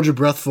you can hold your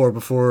breath for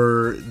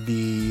before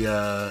the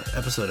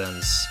episode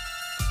ends.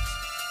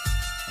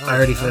 I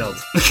already failed.